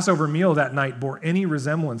if the Passover meal that night bore any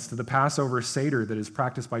resemblance to the Passover Seder that is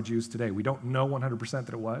practiced by Jews today, we don't know 100%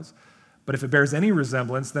 that it was, but if it bears any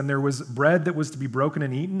resemblance, then there was bread that was to be broken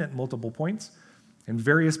and eaten at multiple points, and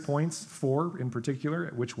various points, 4 in particular,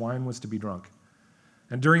 at which wine was to be drunk.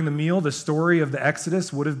 And during the meal, the story of the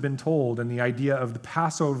Exodus would have been told, and the idea of the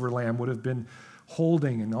Passover lamb would have been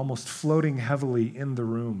holding and almost floating heavily in the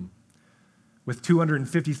room. With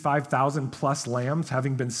 255,000 plus lambs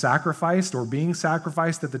having been sacrificed or being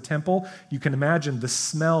sacrificed at the temple, you can imagine the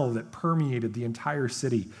smell that permeated the entire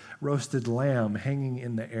city. Roasted lamb hanging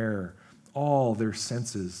in the air, all their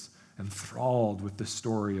senses enthralled with the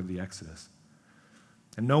story of the Exodus.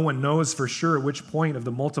 And no one knows for sure at which point of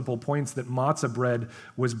the multiple points that matzah bread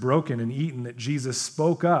was broken and eaten that Jesus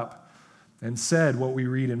spoke up and said what we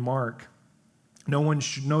read in Mark. No one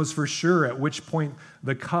knows for sure at which point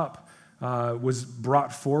the cup was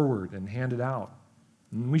brought forward and handed out.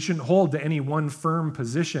 And we shouldn't hold to any one firm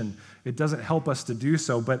position. It doesn't help us to do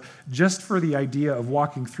so. But just for the idea of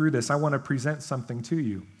walking through this, I want to present something to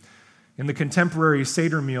you. In the contemporary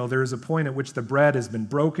Seder meal, there is a point at which the bread has been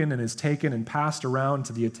broken and is taken and passed around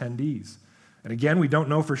to the attendees. And again, we don't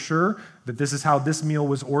know for sure that this is how this meal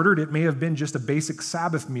was ordered. It may have been just a basic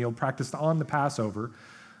Sabbath meal practiced on the Passover.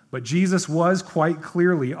 But Jesus was quite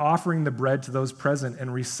clearly offering the bread to those present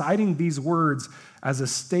and reciting these words as a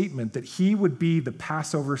statement that he would be the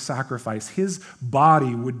Passover sacrifice. His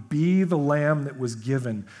body would be the lamb that was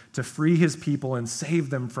given to free his people and save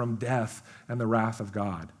them from death and the wrath of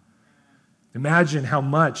God. Imagine how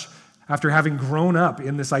much, after having grown up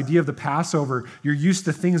in this idea of the Passover, you're used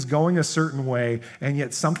to things going a certain way, and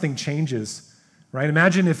yet something changes, right?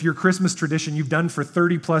 Imagine if your Christmas tradition you've done for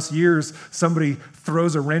 30 plus years, somebody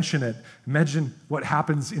throws a wrench in it. Imagine what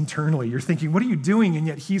happens internally. You're thinking, what are you doing? And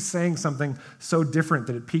yet he's saying something so different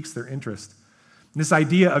that it piques their interest. And this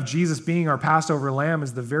idea of Jesus being our Passover lamb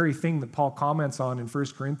is the very thing that Paul comments on in 1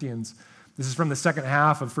 Corinthians. This is from the second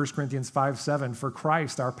half of 1 Corinthians 5:7. For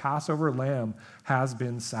Christ, our Passover lamb, has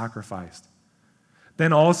been sacrificed.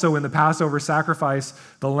 Then also in the Passover sacrifice,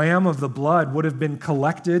 the lamb of the blood would have been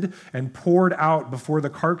collected and poured out before the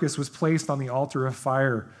carcass was placed on the altar of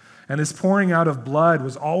fire. And this pouring out of blood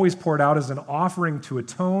was always poured out as an offering to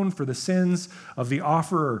atone for the sins of the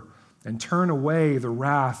offerer and turn away the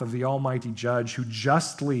wrath of the Almighty Judge, who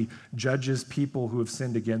justly judges people who have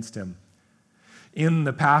sinned against him. In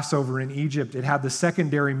the Passover in Egypt, it had the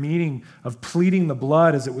secondary meaning of pleading the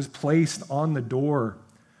blood as it was placed on the door.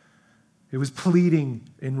 It was pleading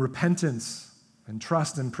in repentance and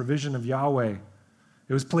trust and provision of Yahweh.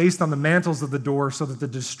 It was placed on the mantles of the door so that the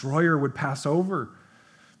destroyer would pass over.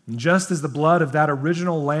 And just as the blood of that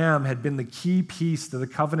original lamb had been the key piece to the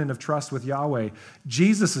covenant of trust with Yahweh,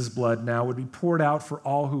 Jesus' blood now would be poured out for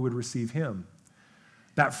all who would receive him.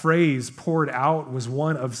 That phrase, poured out, was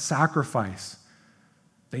one of sacrifice.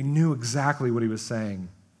 They knew exactly what he was saying.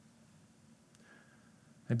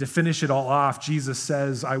 And to finish it all off, Jesus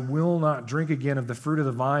says, I will not drink again of the fruit of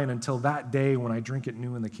the vine until that day when I drink it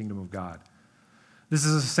new in the kingdom of God. This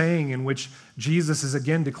is a saying in which Jesus is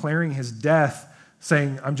again declaring his death,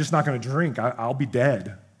 saying, I'm just not going to drink. I'll be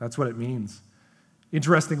dead. That's what it means.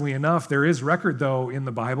 Interestingly enough, there is record, though, in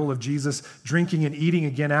the Bible of Jesus drinking and eating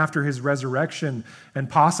again after his resurrection, and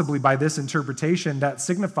possibly by this interpretation, that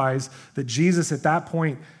signifies that Jesus at that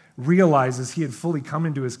point realizes he had fully come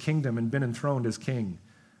into his kingdom and been enthroned as king,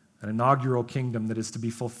 an inaugural kingdom that is to be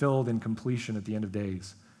fulfilled in completion at the end of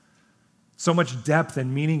days. So much depth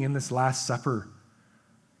and meaning in this Last Supper,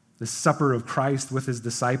 this supper of Christ with his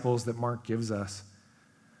disciples that Mark gives us.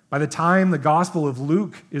 By the time the Gospel of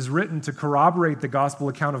Luke is written to corroborate the Gospel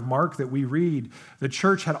account of Mark that we read, the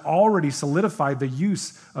church had already solidified the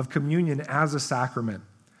use of communion as a sacrament.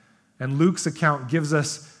 And Luke's account gives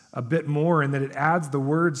us a bit more in that it adds the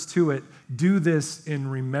words to it, do this in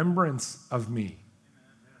remembrance of me.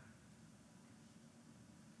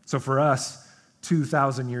 So for us,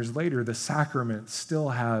 2,000 years later, the sacrament still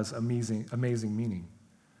has amazing meaning.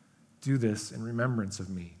 Do this in remembrance of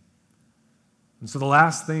me. And so the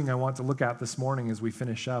last thing I want to look at this morning as we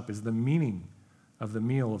finish up is the meaning of the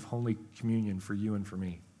meal of Holy Communion for you and for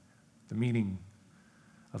me. The meaning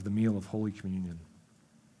of the meal of Holy Communion.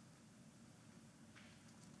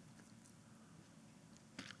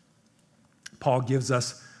 Paul gives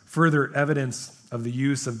us further evidence of the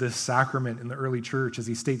use of this sacrament in the early church as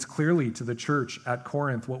he states clearly to the church at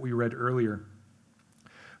Corinth what we read earlier.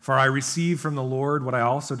 For I received from the Lord what I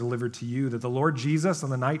also delivered to you, that the Lord Jesus, on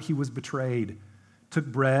the night he was betrayed, took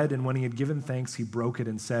bread, and when he had given thanks, he broke it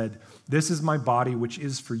and said, this is my body, which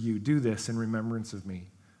is for you. Do this in remembrance of me.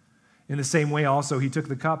 In the same way also, he took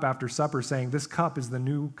the cup after supper, saying, this cup is the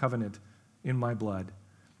new covenant in my blood.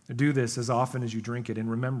 Do this as often as you drink it in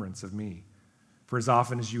remembrance of me. For as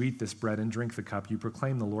often as you eat this bread and drink the cup, you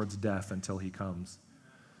proclaim the Lord's death until he comes.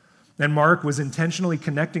 And Mark was intentionally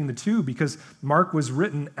connecting the two because Mark was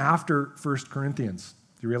written after 1 Corinthians.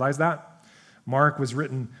 Do you realize that? Mark was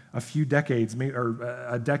written a few decades, or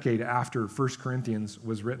a decade after 1 Corinthians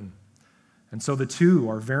was written. And so the two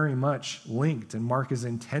are very much linked, and Mark is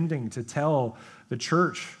intending to tell the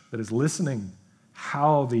church that is listening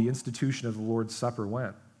how the institution of the Lord's Supper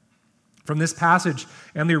went. From this passage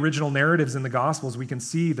and the original narratives in the Gospels, we can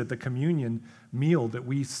see that the communion meal that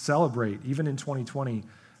we celebrate, even in 2020,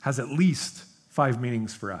 has at least 5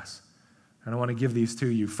 meanings for us. And I want to give these to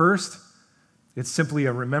you. First, it's simply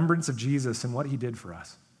a remembrance of Jesus and what he did for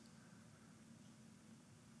us.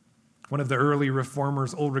 One of the early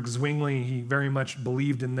reformers, Ulrich Zwingli, he very much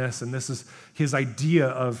believed in this, and this is his idea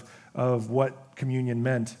of what communion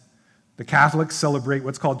meant. The Catholics celebrate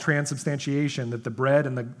what's called transubstantiation, that the bread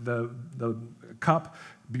and the cup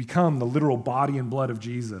become the literal body and blood of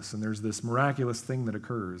Jesus, and there's this miraculous thing that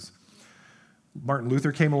occurs. Martin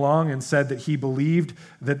Luther came along and said that he believed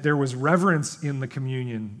that there was reverence in the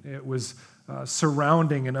communion. It was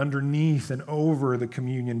surrounding and underneath and over the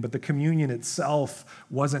communion, but the communion itself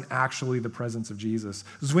wasn't actually the presence of Jesus.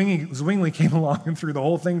 Zwingli came along and threw the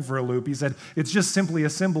whole thing for a loop. He said, it's just simply a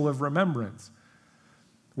symbol of remembrance.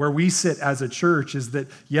 Where we sit as a church is that,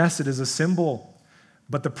 yes, it is a symbol,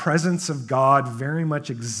 but the presence of God very much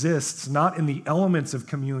exists, not in the elements of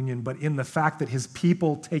communion, but in the fact that his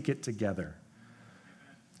people take it together.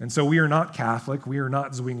 And so we are not Catholic, we are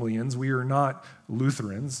not Zwinglians, we are not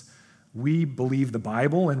Lutherans. We believe the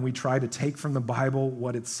Bible, and we try to take from the Bible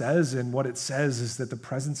what it says, and what it says is that the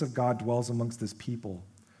presence of God dwells amongst his people,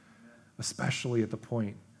 especially at the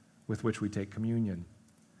point with which we take communion.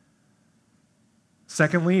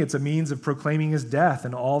 Secondly, it's a means of proclaiming his death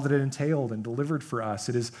and all that it entailed and delivered for us.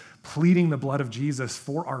 It is pleading the blood of Jesus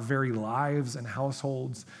for our very lives and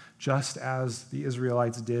households, just as the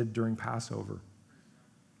Israelites did during Passover.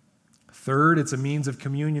 Third, it's a means of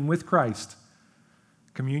communion with Christ.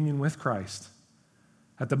 Communion with Christ.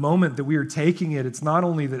 At the moment that we are taking it, it's not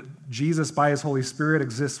only that Jesus, by his Holy Spirit,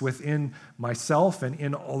 exists within myself and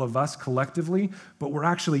in all of us collectively, but we're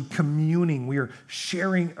actually communing. We are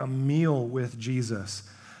sharing a meal with Jesus.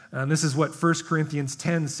 And this is what 1 Corinthians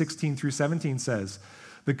 10, 16 through 17 says.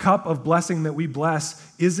 The cup of blessing that we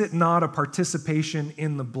bless, is it not a participation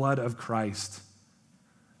in the blood of Christ?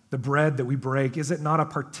 The bread that we break, is it not a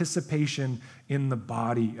participation in the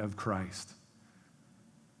body of Christ?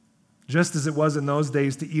 Just as it was in those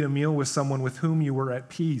days to eat a meal with someone with whom you were at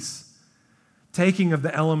peace. Taking of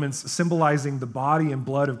the elements symbolizing the body and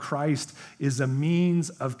blood of Christ is a means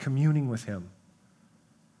of communing with him.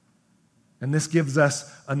 And this gives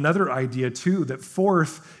us another idea too, that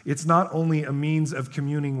fourth, it's not only a means of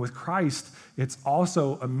communing with Christ, it's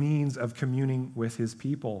also a means of communing with his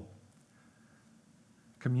people.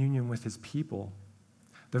 Communion with his people.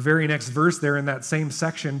 The very next verse there in that same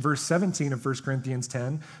section, verse 17 of 1 Corinthians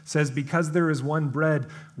 10, says, because there is one bread,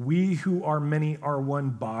 we who are many are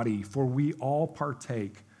one body, for we all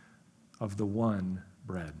partake of the one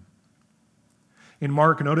bread. In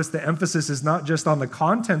Mark, notice the emphasis is not just on the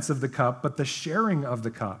contents of the cup, but the sharing of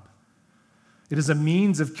the cup. It is a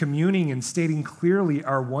means of communing and stating clearly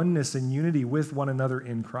our oneness and unity with one another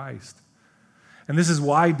in Christ. And this is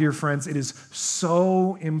why, dear friends, it is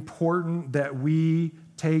so important that we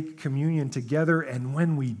take communion together, and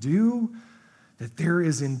when we do, that there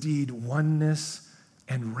is indeed oneness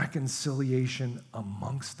and reconciliation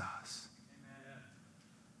amongst us. Amen.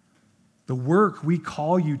 The work we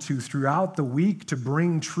call you to throughout the week to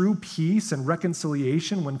bring true peace and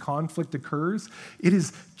reconciliation when conflict occurs, it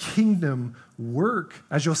is kingdom work.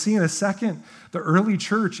 As you'll see in a second, the early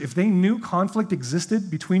church, if they knew conflict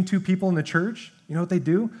existed between two people in the church, you know what they'd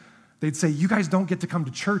do? They'd say, you guys don't get to come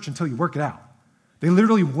to church until you work it out. They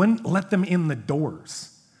literally wouldn't let them in the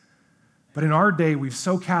doors. But in our day, we've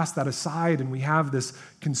so cast that aside, and we have this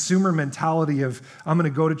consumer mentality of, I'm going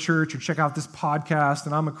to go to church or check out this podcast,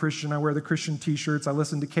 and I'm a Christian, I wear the Christian t-shirts, I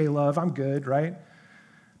listen to K-Love, I'm good, right?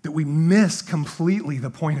 That we miss completely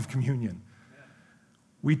the point of communion.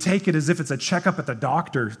 We take it as if it's a checkup at the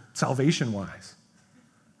doctor, salvation-wise,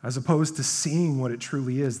 as opposed to seeing what it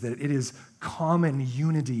truly is, that it is common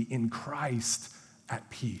unity in Christ at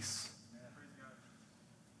peace.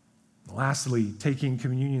 Lastly, taking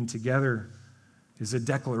communion together is a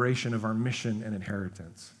declaration of our mission and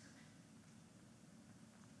inheritance.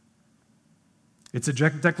 It's a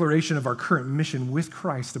declaration of our current mission with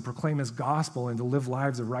Christ to proclaim his gospel and to live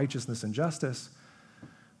lives of righteousness and justice.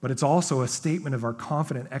 But it's also a statement of our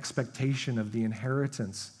confident expectation of the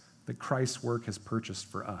inheritance that Christ's work has purchased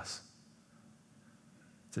for us.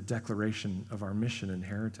 It's a declaration of our mission and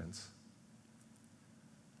inheritance.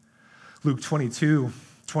 Luke 22,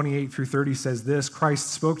 28 through 30 says this,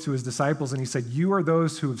 Christ spoke to his disciples and he said, you are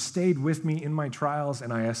those who have stayed with me in my trials,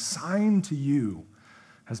 and I assign to you,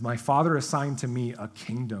 as my Father assigned to me, a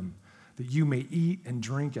kingdom, that you may eat and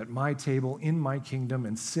drink at my table in my kingdom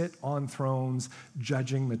and sit on thrones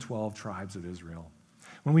judging the 12 tribes of Israel.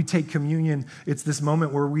 When we take communion, it's this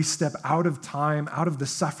moment where we step out of time, out of the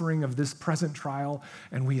suffering of this present trial,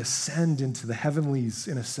 and we ascend into the heavenlies,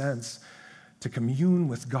 in a sense, to commune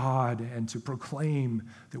with God and to proclaim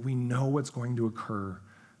that we know what's going to occur,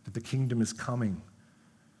 that the kingdom is coming,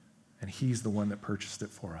 and he's the one that purchased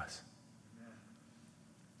it for us.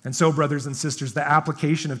 And so, brothers and sisters, the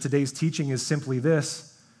application of today's teaching is simply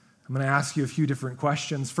this. I'm going to ask you a few different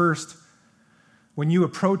questions. First, when you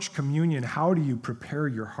approach communion, how do you prepare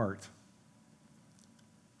your heart?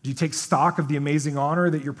 Do you take stock of the amazing honor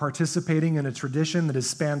that you're participating in a tradition that has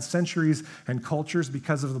spanned centuries and cultures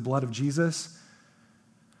because of the blood of Jesus?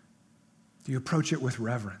 Do you approach it with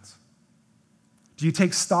reverence? Do you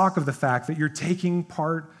take stock of the fact that you're taking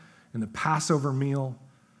part in the Passover meal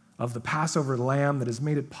of the Passover lamb that has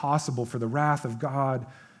made it possible for the wrath of God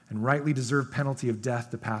and rightly deserved penalty of death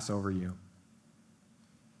to pass over you?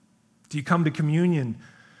 Do you come to communion,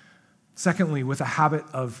 secondly, with a habit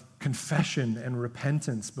of confession and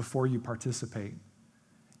repentance before you participate?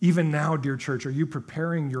 Even now, dear church, are you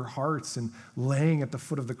preparing your hearts and laying at the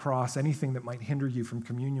foot of the cross anything that might hinder you from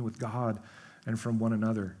communion with God and from one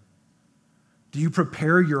another? Do you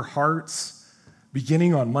prepare your hearts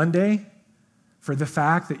beginning on Monday for the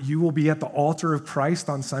fact that you will be at the altar of Christ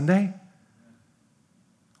on Sunday?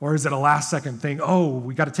 Or is it a last-second thing? Oh,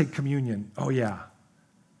 we got to take communion. Oh, yeah.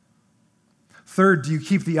 Third, do you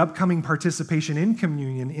keep the upcoming participation in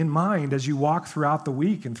communion in mind as you walk throughout the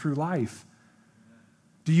week and through life?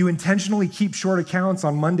 Do you intentionally keep short accounts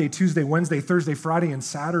on Monday, Tuesday, Wednesday, Thursday, Friday, and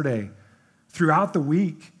Saturday throughout the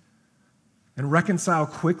week and reconcile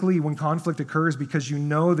quickly when conflict occurs because you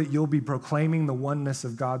know that you'll be proclaiming the oneness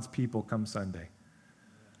of God's people come Sunday?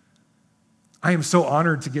 I am so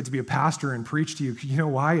honored to get to be a pastor and preach to you. You know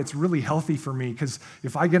why? It's really healthy for me because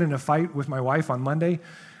if I get in a fight with my wife on Monday,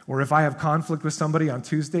 or if I have conflict with somebody on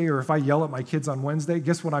Tuesday, or if I yell at my kids on Wednesday,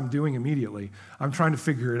 guess what I'm doing immediately? I'm trying to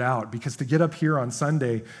figure it out, because to get up here on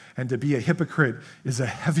Sunday and to be a hypocrite is a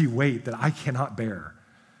heavy weight that I cannot bear.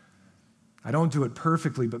 I don't do it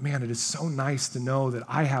perfectly, but man, it is so nice to know that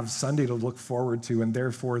I have Sunday to look forward to, and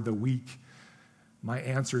therefore the week, my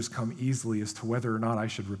answers come easily as to whether or not I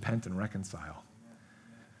should repent and reconcile.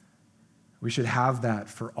 We should have that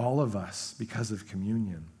for all of us because of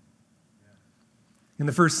communion. In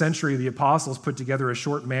the first century, the apostles put together a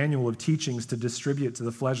short manual of teachings to distribute to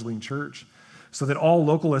the fledgling church so that all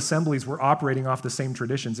local assemblies were operating off the same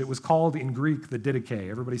traditions. It was called in Greek the Didache.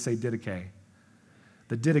 Everybody say Didache.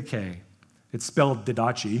 The Didache. It's spelled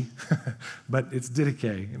Didache, but it's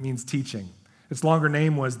Didache. It means teaching. Its longer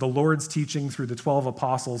name was the Lord's teaching through the 12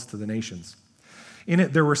 apostles to the nations. In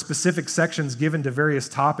it, there were specific sections given to various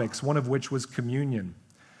topics, one of which was communion.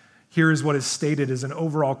 Here is what is stated as an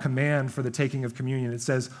overall command for the taking of communion. It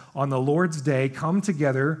says, "On the Lord's day, come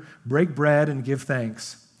together, break bread, and give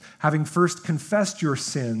thanks, having first confessed your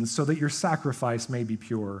sins so that your sacrifice may be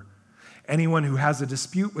pure. Anyone who has a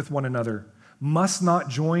dispute with one another must not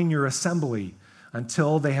join your assembly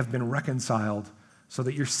until they have been reconciled, so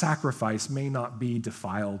that your sacrifice may not be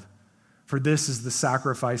defiled. For this is the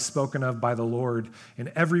sacrifice spoken of by the Lord. In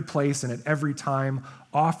every place and at every time,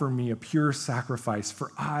 offer me a pure sacrifice,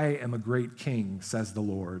 for I am a great king, says the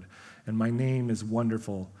Lord, and my name is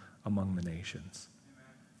wonderful among the nations."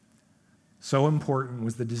 So important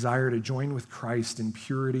was the desire to join with Christ in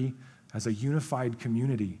purity as a unified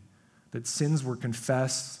community, that sins were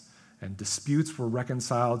confessed and disputes were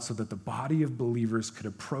reconciled so that the body of believers could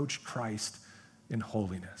approach Christ in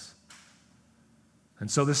holiness. And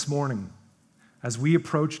so this morning, as we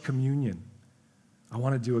approach communion, I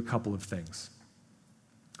want to do a couple of things.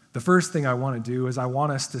 The first thing I want to do is I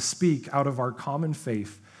want us to speak out of our common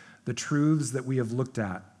faith the truths that we have looked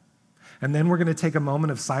at. And then we're going to take a moment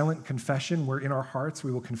of silent confession where in our hearts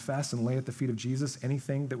we will confess and lay at the feet of Jesus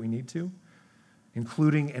anything that we need to,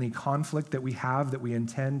 including any conflict that we have that we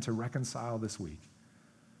intend to reconcile this week.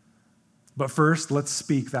 But first, let's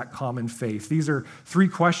speak that common faith. These are 3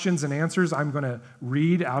 questions and answers I'm going to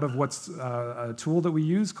read out of what's a tool that we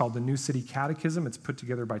use called the New City Catechism. It's put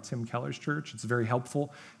together by Tim Keller's church. It's very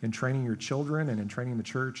helpful in training your children and in training the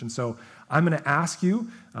church. And so I'm going to ask you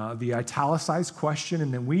the italicized question,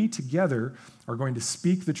 and then we together are going to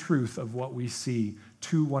speak the truth of what we see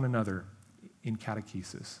to one another in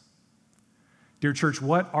catechesis. Dear church,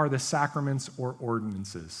 what are the sacraments or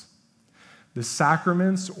ordinances? The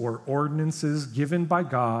sacraments or ordinances given by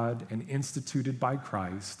God and instituted by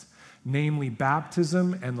Christ, namely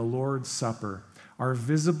baptism and the Lord's Supper, are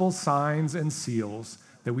visible signs and seals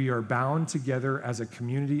that we are bound together as a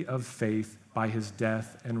community of faith by his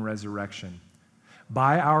death and resurrection.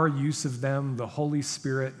 By our use of them, the Holy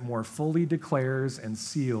Spirit more fully declares and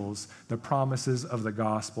seals the promises of the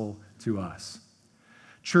gospel to us.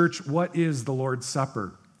 Church, what is the Lord's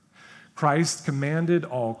Supper? Christ commanded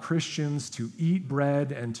all Christians to eat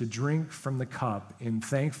bread and to drink from the cup in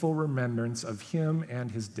thankful remembrance of him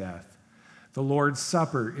and his death. The Lord's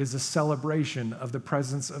Supper is a celebration of the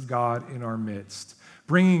presence of God in our midst,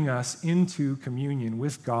 bringing us into communion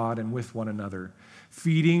with God and with one another,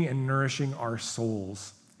 feeding and nourishing our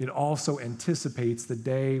souls. It also anticipates the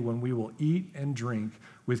day when we will eat and drink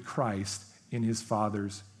with Christ in his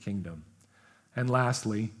Father's kingdom. And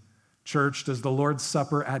lastly, church, does the Lord's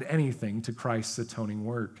Supper add anything to Christ's atoning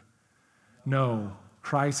work? No,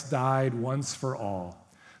 Christ died once for all.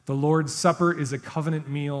 The Lord's Supper is a covenant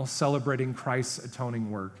meal celebrating Christ's atoning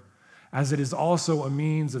work, as it is also a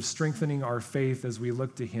means of strengthening our faith as we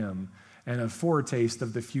look to him and a foretaste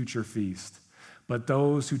of the future feast. But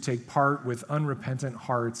those who take part with unrepentant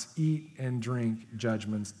hearts eat and drink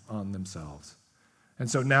judgments on themselves. And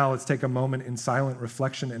so now let's take a moment in silent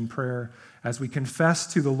reflection and prayer as we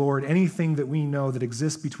confess to the Lord anything that we know that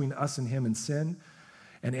exists between us and him in sin,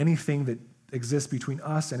 and anything that exists between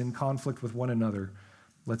us and in conflict with one another.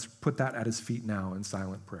 Let's put that at his feet now in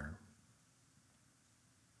silent prayer.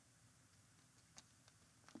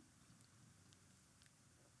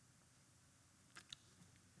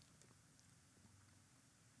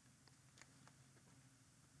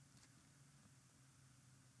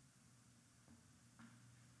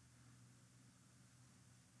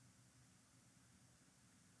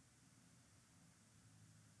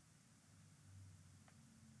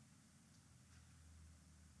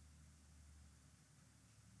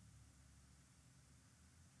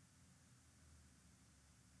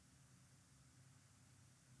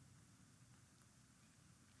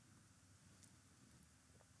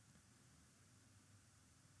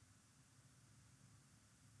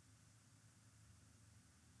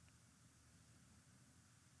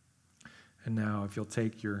 And now, if you'll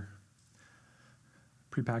take your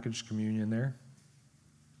prepackaged communion there,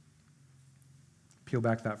 peel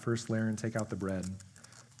back that first layer and take out the bread.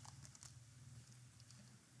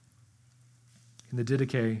 In the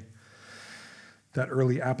Didache, that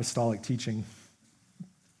early apostolic teaching,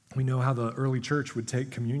 we know how the early church would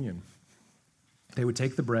take communion. They would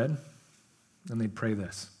take the bread and they'd pray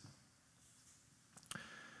this.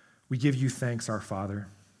 We give you thanks, our Father,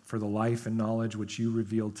 for the life and knowledge which you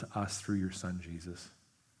revealed to us through your Son, Jesus.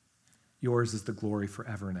 Yours is the glory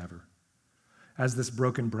forever and ever. As this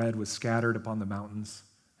broken bread was scattered upon the mountains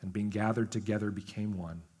and being gathered together became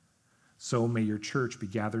one, so may your church be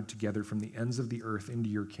gathered together from the ends of the earth into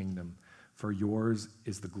your kingdom, for yours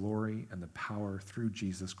is the glory and the power through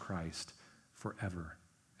Jesus Christ forever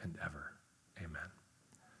and ever. Amen.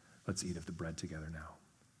 Let's eat of the bread together now.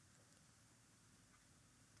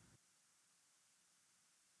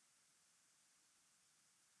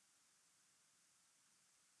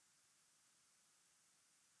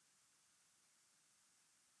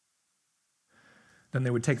 Then they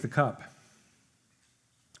would take the cup.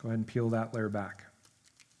 Go ahead and peel that layer back.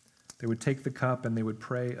 They would take the cup and they would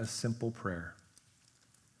pray a simple prayer.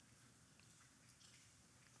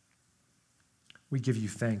 We give you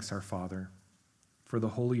thanks, our Father, for the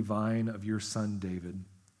holy vine of your Son, David,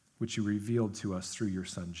 which you revealed to us through your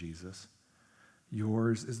Son, Jesus.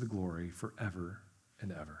 Yours is the glory forever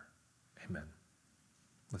and ever. Amen.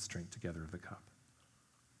 Let's drink together of the cup.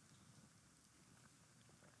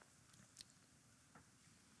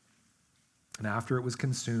 And after it was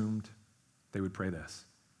consumed, they would pray this.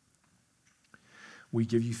 We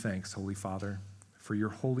give you thanks, Holy Father, for your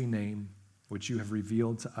holy name, which you have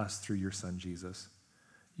revealed to us through your Son, Jesus.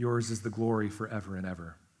 Yours is the glory forever and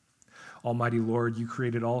ever. Almighty Lord, you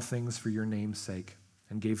created all things for your name's sake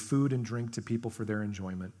and gave food and drink to people for their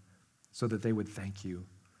enjoyment so that they would thank you.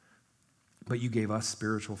 But you gave us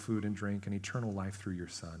spiritual food and drink and eternal life through your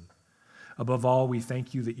Son. Above all, we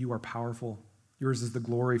thank you that you are powerful. Yours is the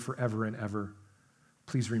glory forever and ever.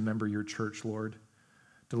 Please remember your church, Lord.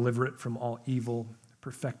 Deliver it from all evil,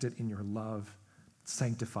 perfect it in your love,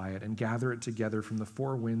 sanctify it, and gather it together from the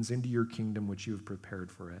four winds into your kingdom which you have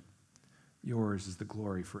prepared for it. Yours is the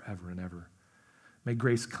glory forever and ever. May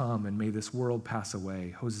grace come and may this world pass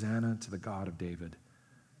away. Hosanna to the God of David.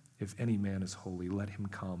 If any man is holy, let him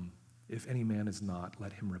come. If any man is not,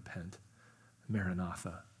 let him repent.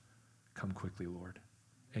 Maranatha, come quickly, Lord.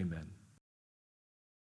 Amen.